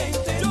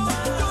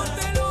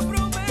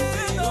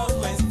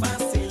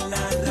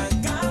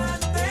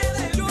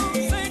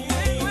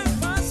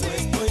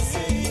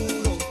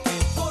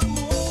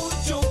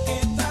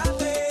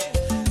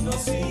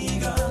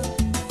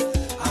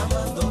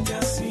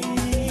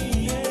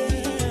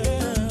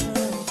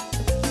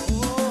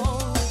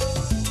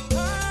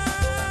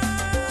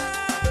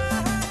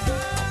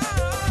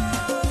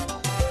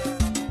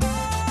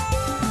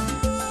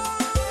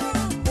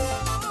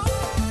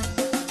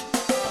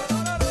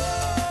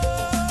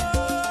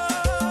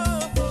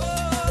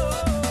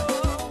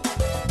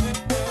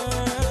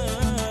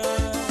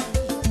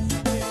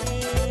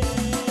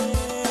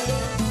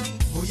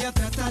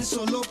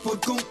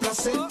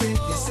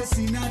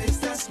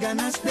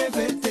ganas de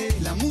verte.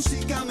 La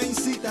música me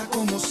incita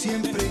como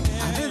siempre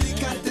a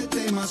dedicarte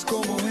temas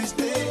como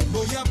este.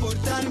 Voy a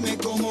portarme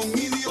como un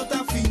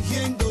idiota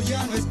fingiendo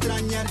ya no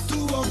extrañar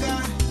tu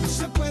boca. No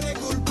se puede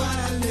culpar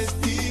al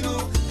destino,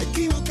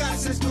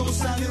 equivocarse es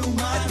cosa de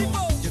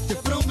humano. Yo te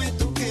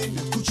prometo que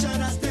no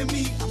escucharás de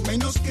mí a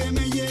menos que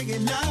me llegue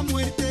la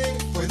muerte.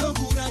 Puedo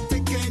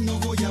jurarte que no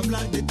voy a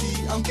hablar de ti,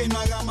 aunque no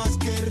haga más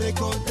que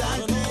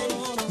recordarte.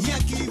 Y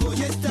aquí voy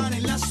a estar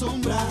en la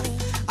sombra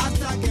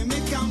hasta que me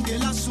cambie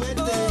la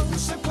suerte. No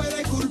se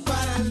puede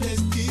culpar al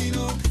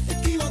destino,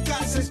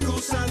 equivocarse es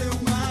cosa de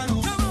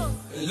humano.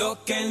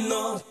 Lo que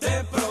no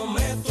te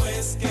prometo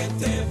es que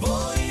te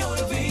voy a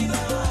olvidar.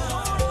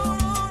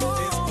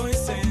 Estoy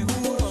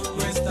seguro,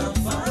 no es tan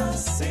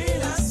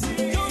fácil así.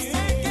 Yo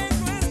sé que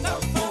no es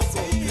tan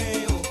fácil.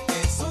 Creo que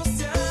eso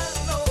sea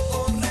lo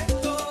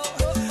correcto.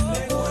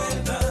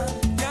 Recuerda,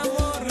 mi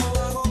amor, lo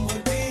hago por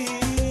ti.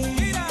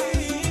 Mira,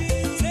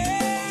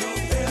 yo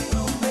te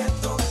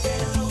prometo que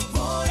lo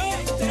voy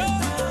a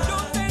intentar. Yo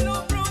te lo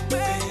prometo.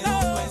 Pero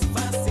no es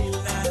fácil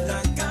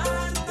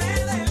arrancarte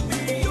de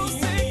mí. Yo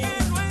sé que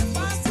no es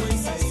fácil. Estoy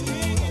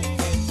seguro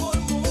que por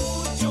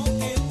mucho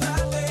que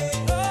trate,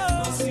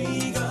 no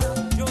siga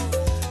yo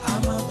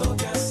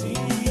amándote así.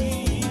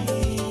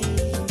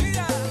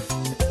 Mira,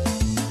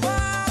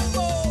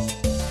 vamos,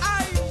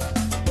 ay,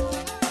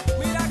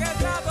 mira que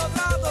trato,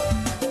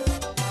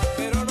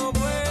 pero no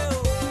puedo.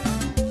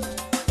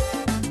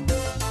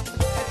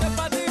 Esto es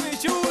para ti, mi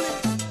chuli.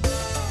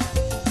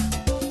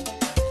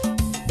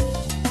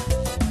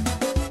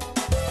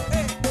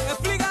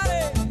 Explícale,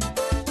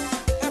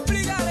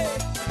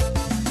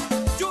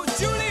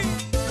 chuli.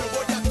 Me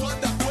voy a actuar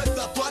de acuerdo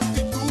a tu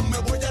actitud. Me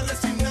voy a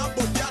resignar,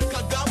 voy a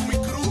cargar mi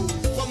cruz.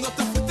 Cuando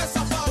te fuiste se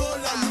apagó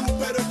la luz,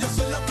 pero yo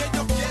soy lo que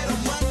yo quiero,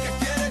 más que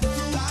quieres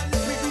tú.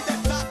 Mi vida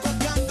está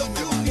colgando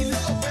de un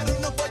hilo, pero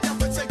no voy a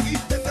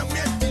perseguirte, no es mi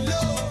estilo.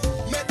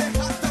 Me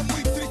dejaste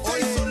muy triste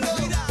y solo,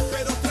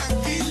 pero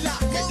tranquila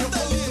que yo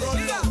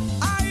controlo.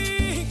 Ay,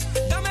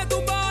 dame tu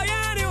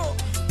bayario.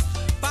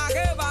 ¿Pa'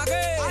 qué?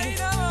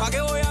 ¿Pa'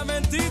 qué voy a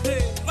mentirte?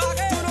 ¿Pa'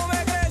 qué? ¿Tú no me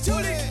crees,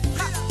 chuli?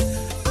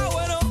 Ah,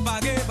 bueno, ¿pa'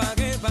 qué?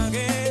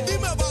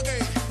 Dime pa' qué.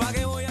 ¿Pa'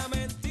 qué voy a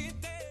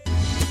mentirte?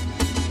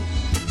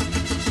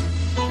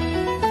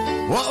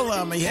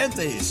 Hola, mi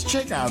gentes.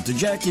 Check out the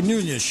Jackie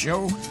Nunez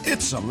Show.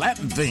 It's a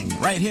Latin thing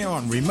right here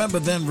on Remember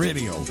Then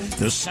Radio,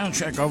 the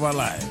soundtrack of our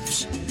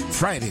lives.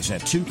 Fridays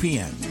at 2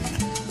 p.m.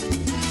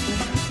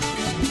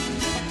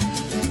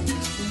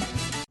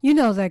 You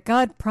know that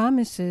God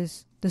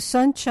promises the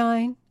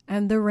sunshine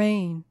and the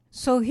rain.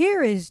 So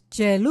here is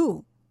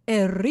Jelu,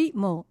 el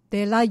ritmo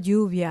de la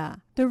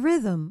lluvia, the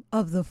rhythm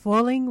of the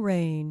falling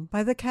rain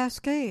by the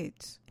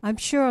Cascades. I'm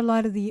sure a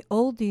lot of the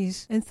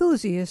oldies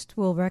enthusiasts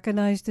will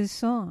recognize this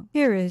song.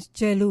 Here is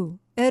Jelu,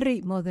 el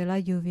ritmo de la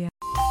lluvia.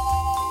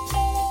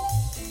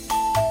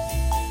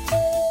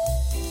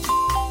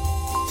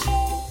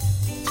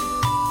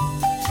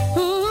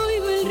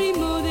 Oigo el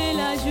ritmo de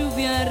la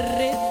lluvia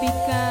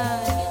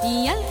repicar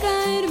y al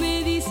caer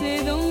me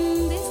dice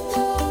dónde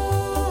está.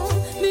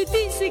 Me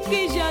dice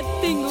que ya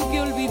tengo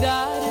que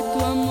olvidar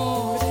tu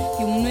amor,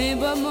 que un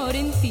nuevo amor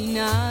en ti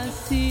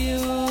nació.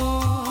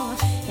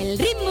 El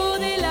ritmo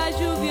de la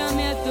lluvia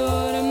me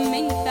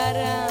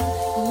atormentará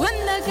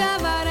cuando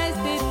acabará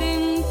este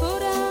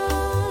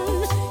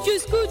temporal. Yo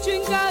escucho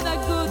en cada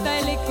gota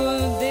el eco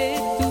de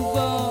tu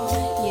voz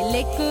y el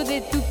eco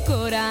de tu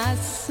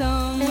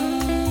corazón.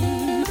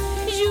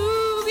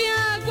 Lluvia,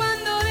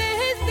 cuando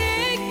dejes de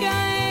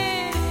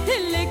caer,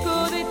 el eco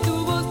de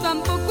tu voz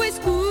tampoco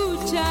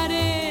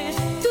escucharé.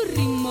 Tu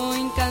ritmo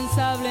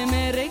incansable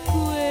me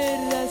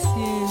recuerda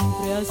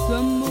siempre a su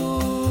amor.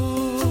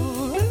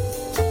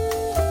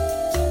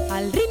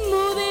 Al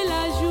ritmo de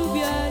la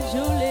lluvia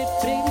yo le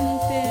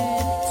pregunté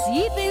si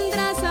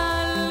vendrás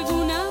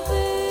alguna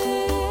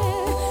vez.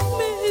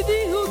 Me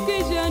dijo que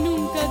ya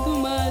nunca tú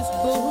más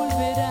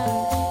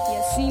volverás y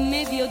así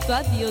me dio tu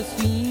adiós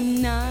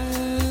final.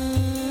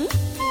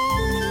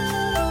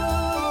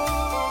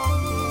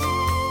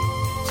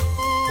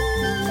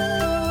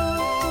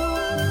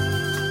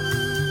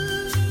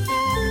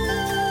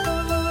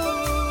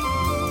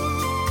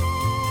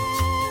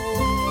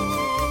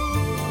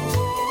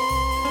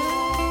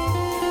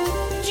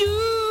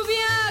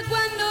 Lluvia,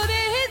 cuando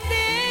dejes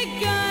de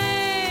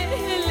caer,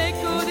 el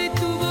eco de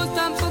tu voz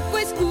tampoco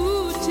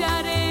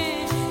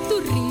escucharé. Tu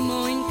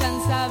ritmo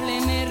incansable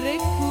me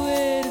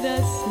recuerda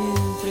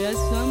siempre a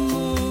su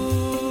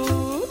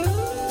amor.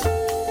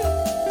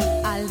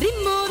 Al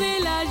ritmo de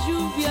la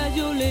lluvia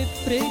yo le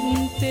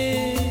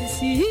pregunté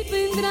si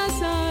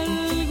vendrás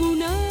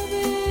alguna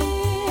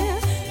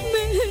vez.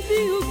 Me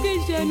dijo que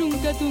ya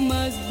nunca tú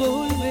más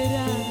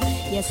volverás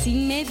y así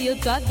me dio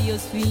tu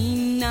adiós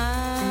final.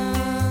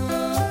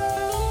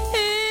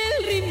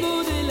 El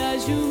ritmo de la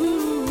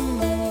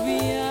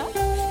lluvia,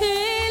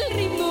 el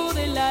ritmo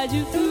de la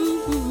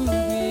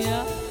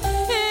lluvia,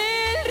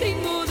 el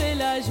ritmo de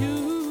la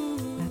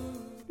lluvia.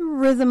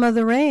 rhythm of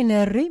the rain,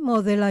 el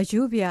ritmo de la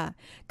lluvia.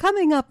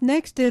 Coming up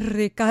next is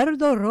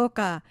Ricardo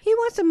Roca. He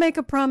wants to make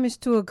a promise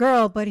to a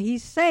girl, but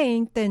he's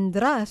saying,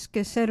 tendrás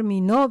que ser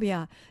mi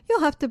novia.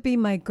 You'll have to be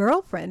my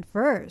girlfriend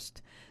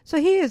first. So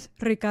here's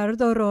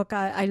Ricardo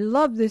Roca. I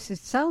love this. It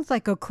sounds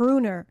like a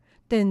crooner.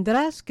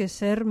 Tendrás que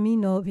ser mi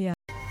novia.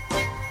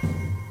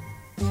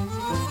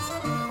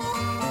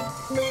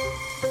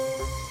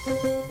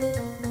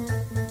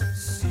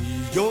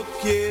 Yo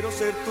quiero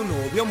ser tu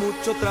novio,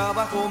 mucho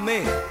trabajo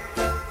me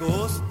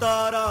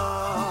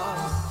costará.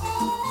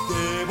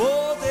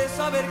 Debo de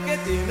saber que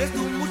tienes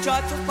tus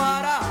muchachos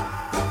para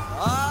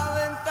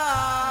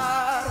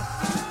aventar.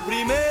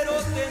 Primero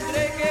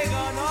tendré que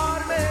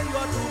ganarme yo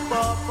a tu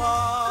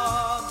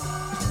papá,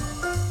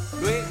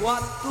 luego a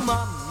tu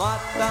mamá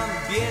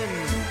también.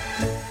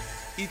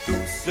 Y tú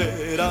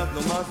serás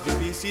lo más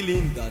difícil,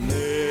 linda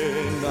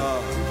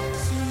nena.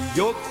 Si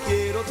yo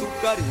quiero tu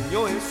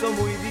cariño, eso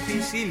muy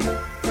difícil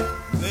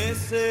me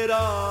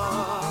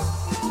será.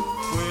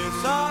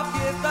 Pues a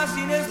fiestas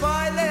sin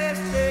bailes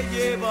te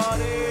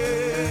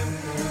llevaré.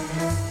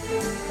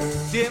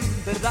 Si en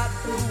verdad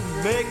tú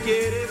me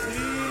quieres,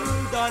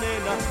 linda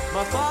nena,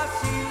 más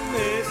fácil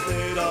me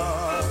será.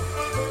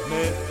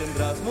 Me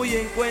tendrás muy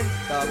en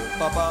cuenta,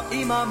 papá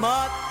y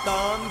mamá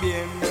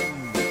también.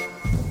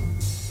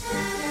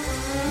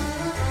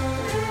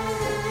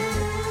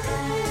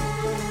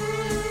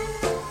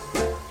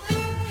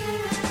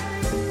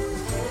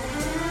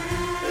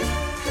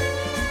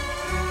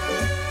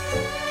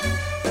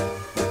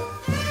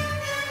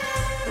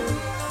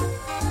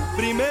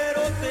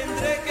 Primero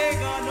tendré que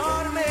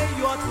ganarme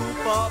yo a tu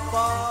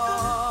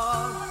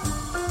papá,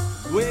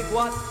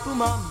 luego a tu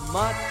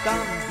mamá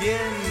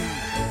también.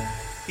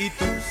 Y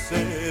tú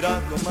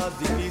serás lo más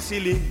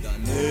difícil, linda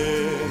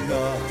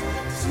nena.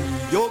 Si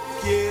yo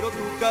quiero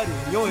tu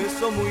cariño,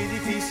 eso muy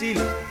difícil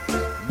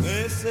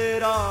me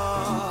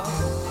será.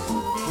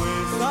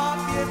 Pues a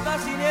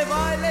fiestas sin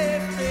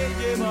bailes te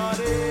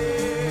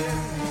llevaré.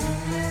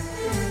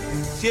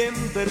 Si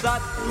en verdad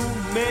tú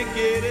me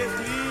quieres,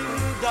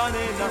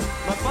 nena,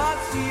 más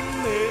fácil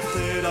me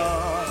será.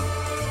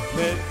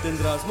 Me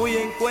tendrás muy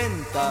en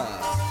cuenta.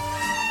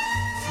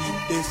 Si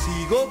te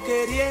sigo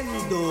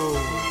queriendo,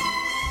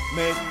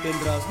 me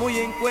tendrás muy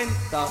en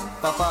cuenta,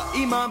 papá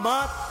y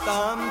mamá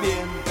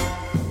también.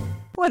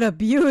 What a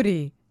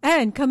beauty!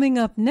 And coming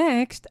up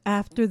next,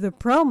 after the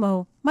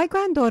promo, my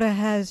granddaughter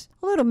has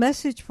a little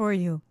message for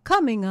you.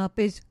 Coming up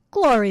is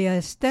Gloria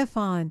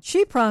Estefan.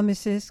 She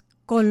promises,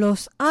 con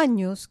los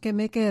años que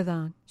me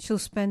quedan, she'll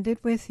spend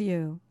it with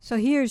you. So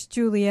here's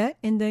Juliet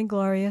and then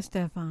Gloria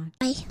Estefan.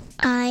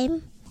 Hi,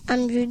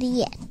 I'm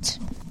Juliet,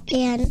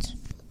 and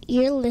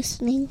you're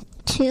listening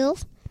to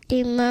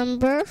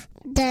Remember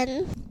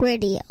Then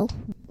Radio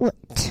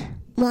with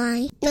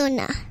my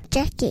Nona,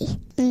 Jackie.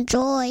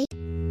 Enjoy.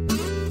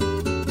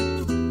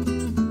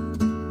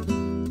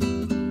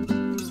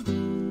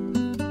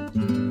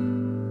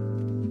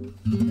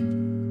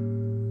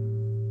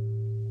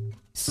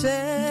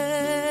 Sé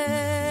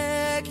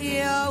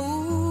que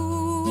aún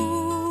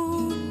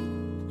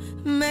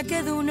me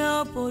queda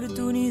una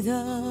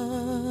oportunidad.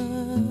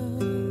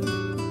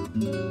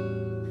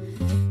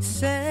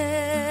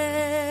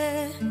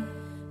 Sé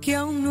que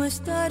aún no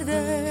es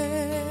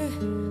tarde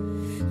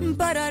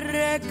para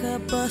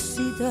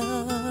recapacitar.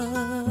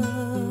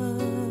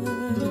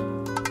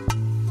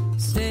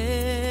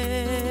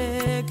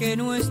 Sé que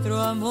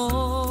nuestro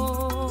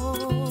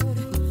amor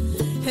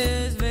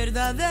es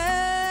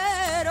verdadero.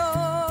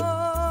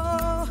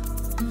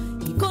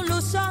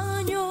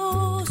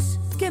 Años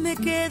que me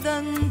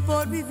quedan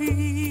por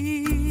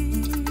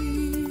vivir,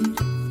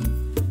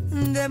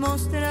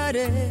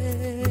 demostraré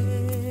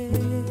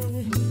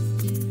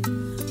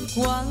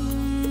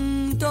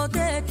cuánto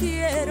te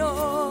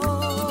quiero.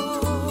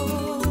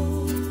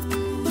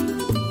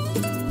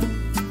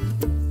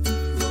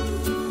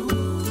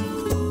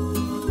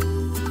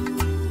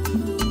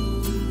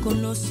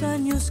 Con los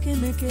años que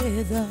me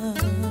quedan,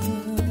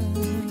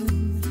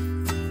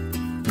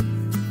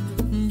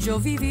 yo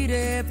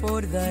viviré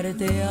por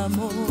darte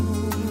amor,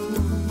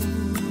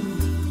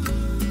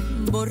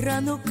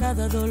 borrando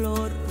cada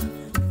dolor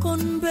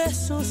con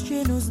besos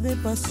llenos de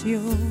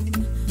pasión,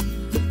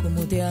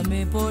 como te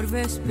amé por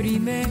vez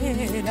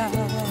primera.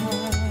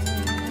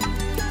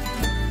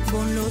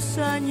 Con los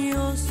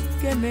años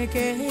que me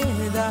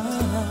quedan,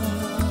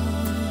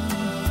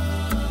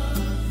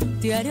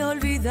 te haré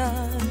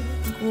olvidar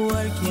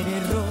cualquier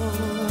error.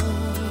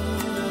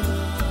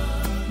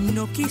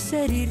 No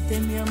quise herirte,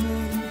 mi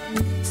amor.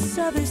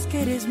 Sabes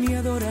que eres mi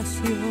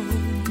adoración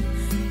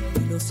y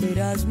lo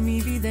serás mi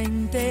vida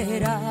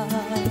entera.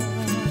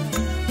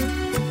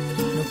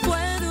 No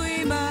puedo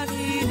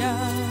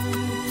imaginar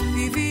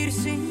vivir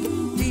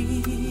sin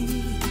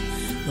ti.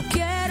 No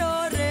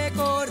quiero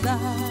recordar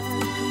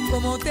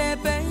cómo te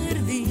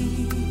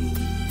perdí.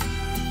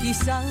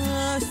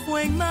 Quizás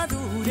fue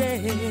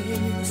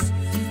inmadurez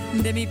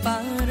de mi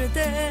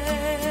parte.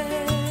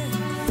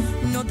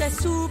 No te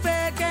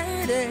supe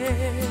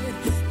querer.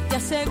 Te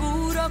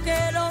aseguro que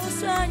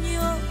los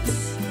años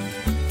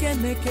que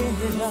me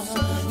quedan,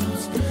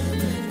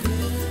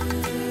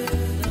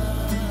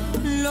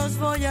 los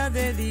voy a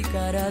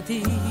dedicar a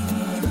ti.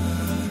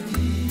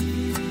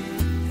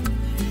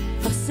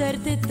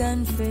 Hacerte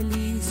tan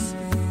feliz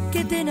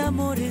que te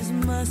enamores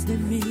más de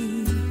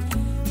mí.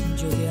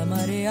 Yo te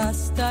amaré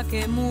hasta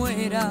que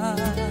muera.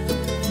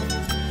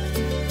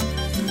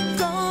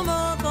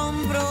 ¿Cómo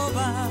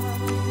comprobar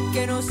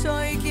que no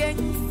soy quien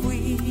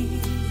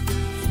fui?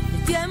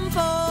 El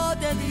tiempo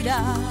te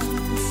dirá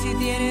si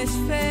tienes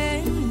fe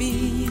en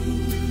mí,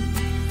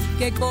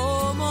 que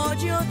como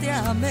yo te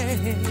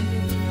amé,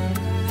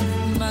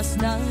 más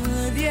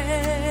nadie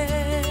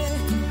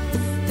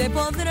te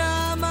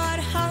podrá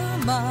amar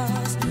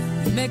jamás.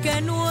 Dime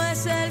que no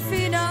es el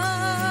final.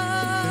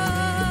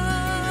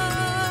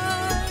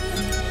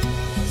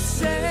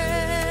 Sé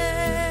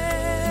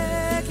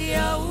que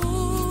aún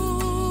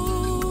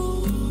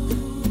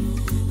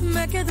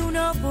me queda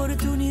una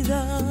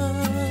oportunidad.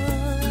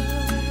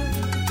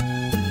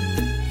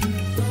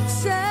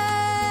 Sé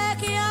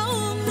que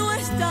aún no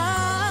es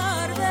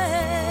tarde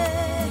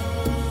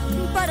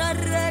para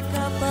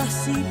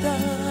recapacitar.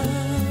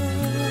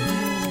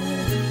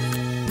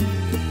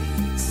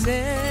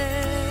 Sé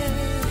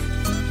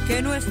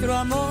que nuestro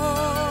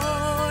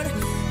amor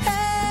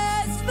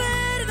es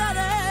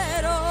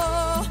verdadero.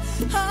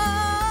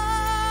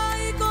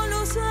 Ay, con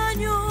los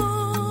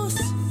años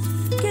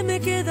que me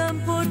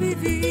quedan por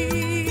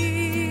vivir,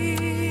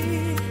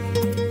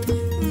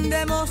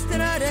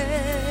 demostraré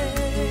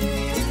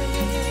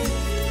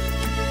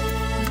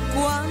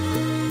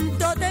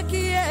cuánto te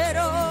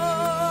quiero.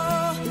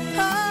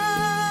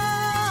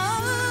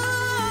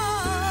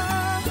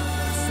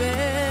 Sé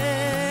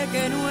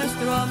que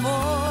nuestro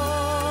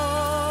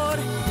amor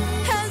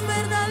es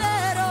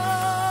verdadero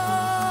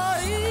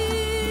y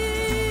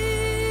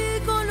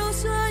con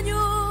los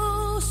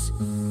años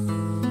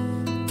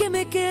que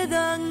me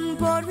quedan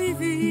por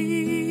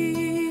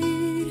vivir,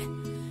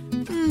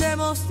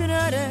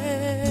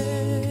 demostraré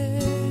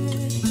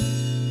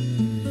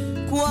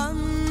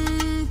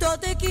cuánto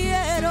te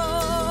quiero.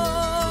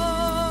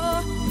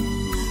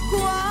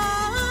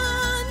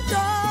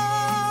 Cuánto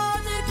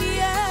te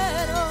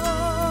quiero.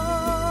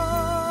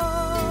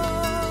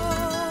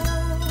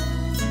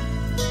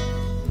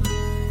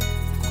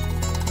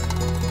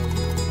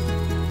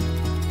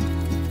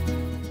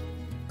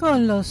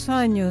 Con los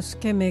años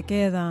que me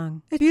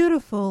quedan. It's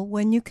beautiful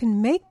when you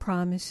can make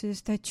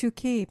promises that you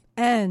keep.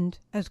 And,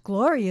 as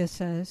Gloria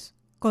says,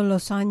 con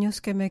los años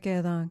que me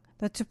quedan.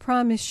 That's a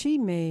promise she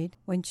made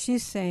when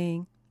she's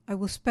saying, I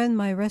will spend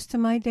my rest of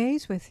my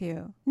days with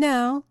you.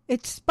 Now,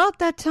 it's about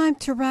that time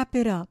to wrap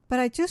it up, but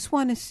I just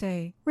want to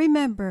say,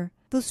 remember,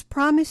 those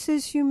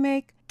promises you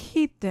make,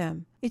 keep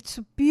them. It's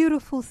a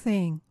beautiful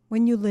thing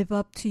when you live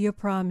up to your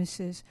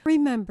promises.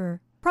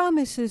 Remember,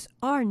 promises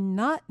are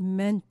not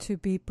meant to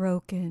be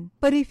broken.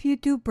 But if you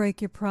do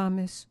break your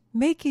promise,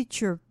 make it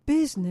your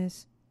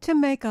business to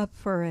make up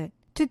for it,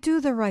 to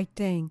do the right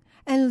thing,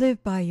 and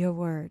live by your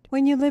word.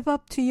 When you live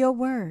up to your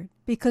word,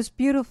 because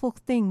beautiful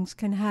things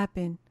can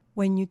happen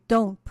when you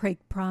don't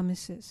break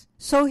promises.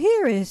 So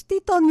here is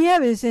Tito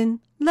Nieves in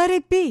Let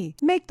It Be.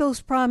 Make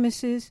those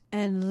promises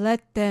and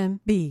let them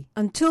be.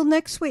 Until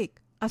next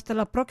week, hasta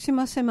la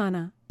próxima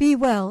semana. Be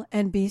well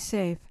and be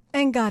safe.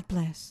 And God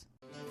bless.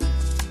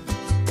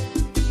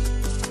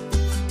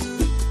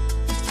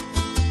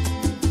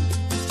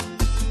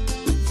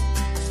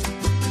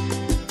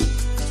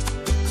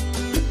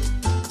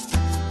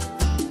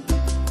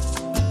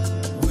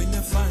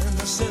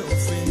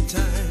 Myself in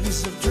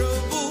times of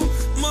trouble,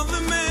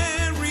 Mother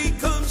Mary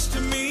comes to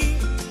me,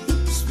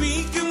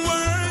 speaking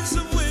words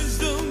of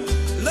wisdom,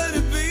 let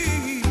it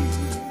be.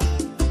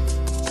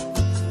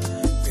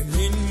 And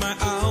in my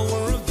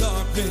hour of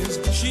darkness,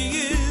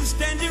 she is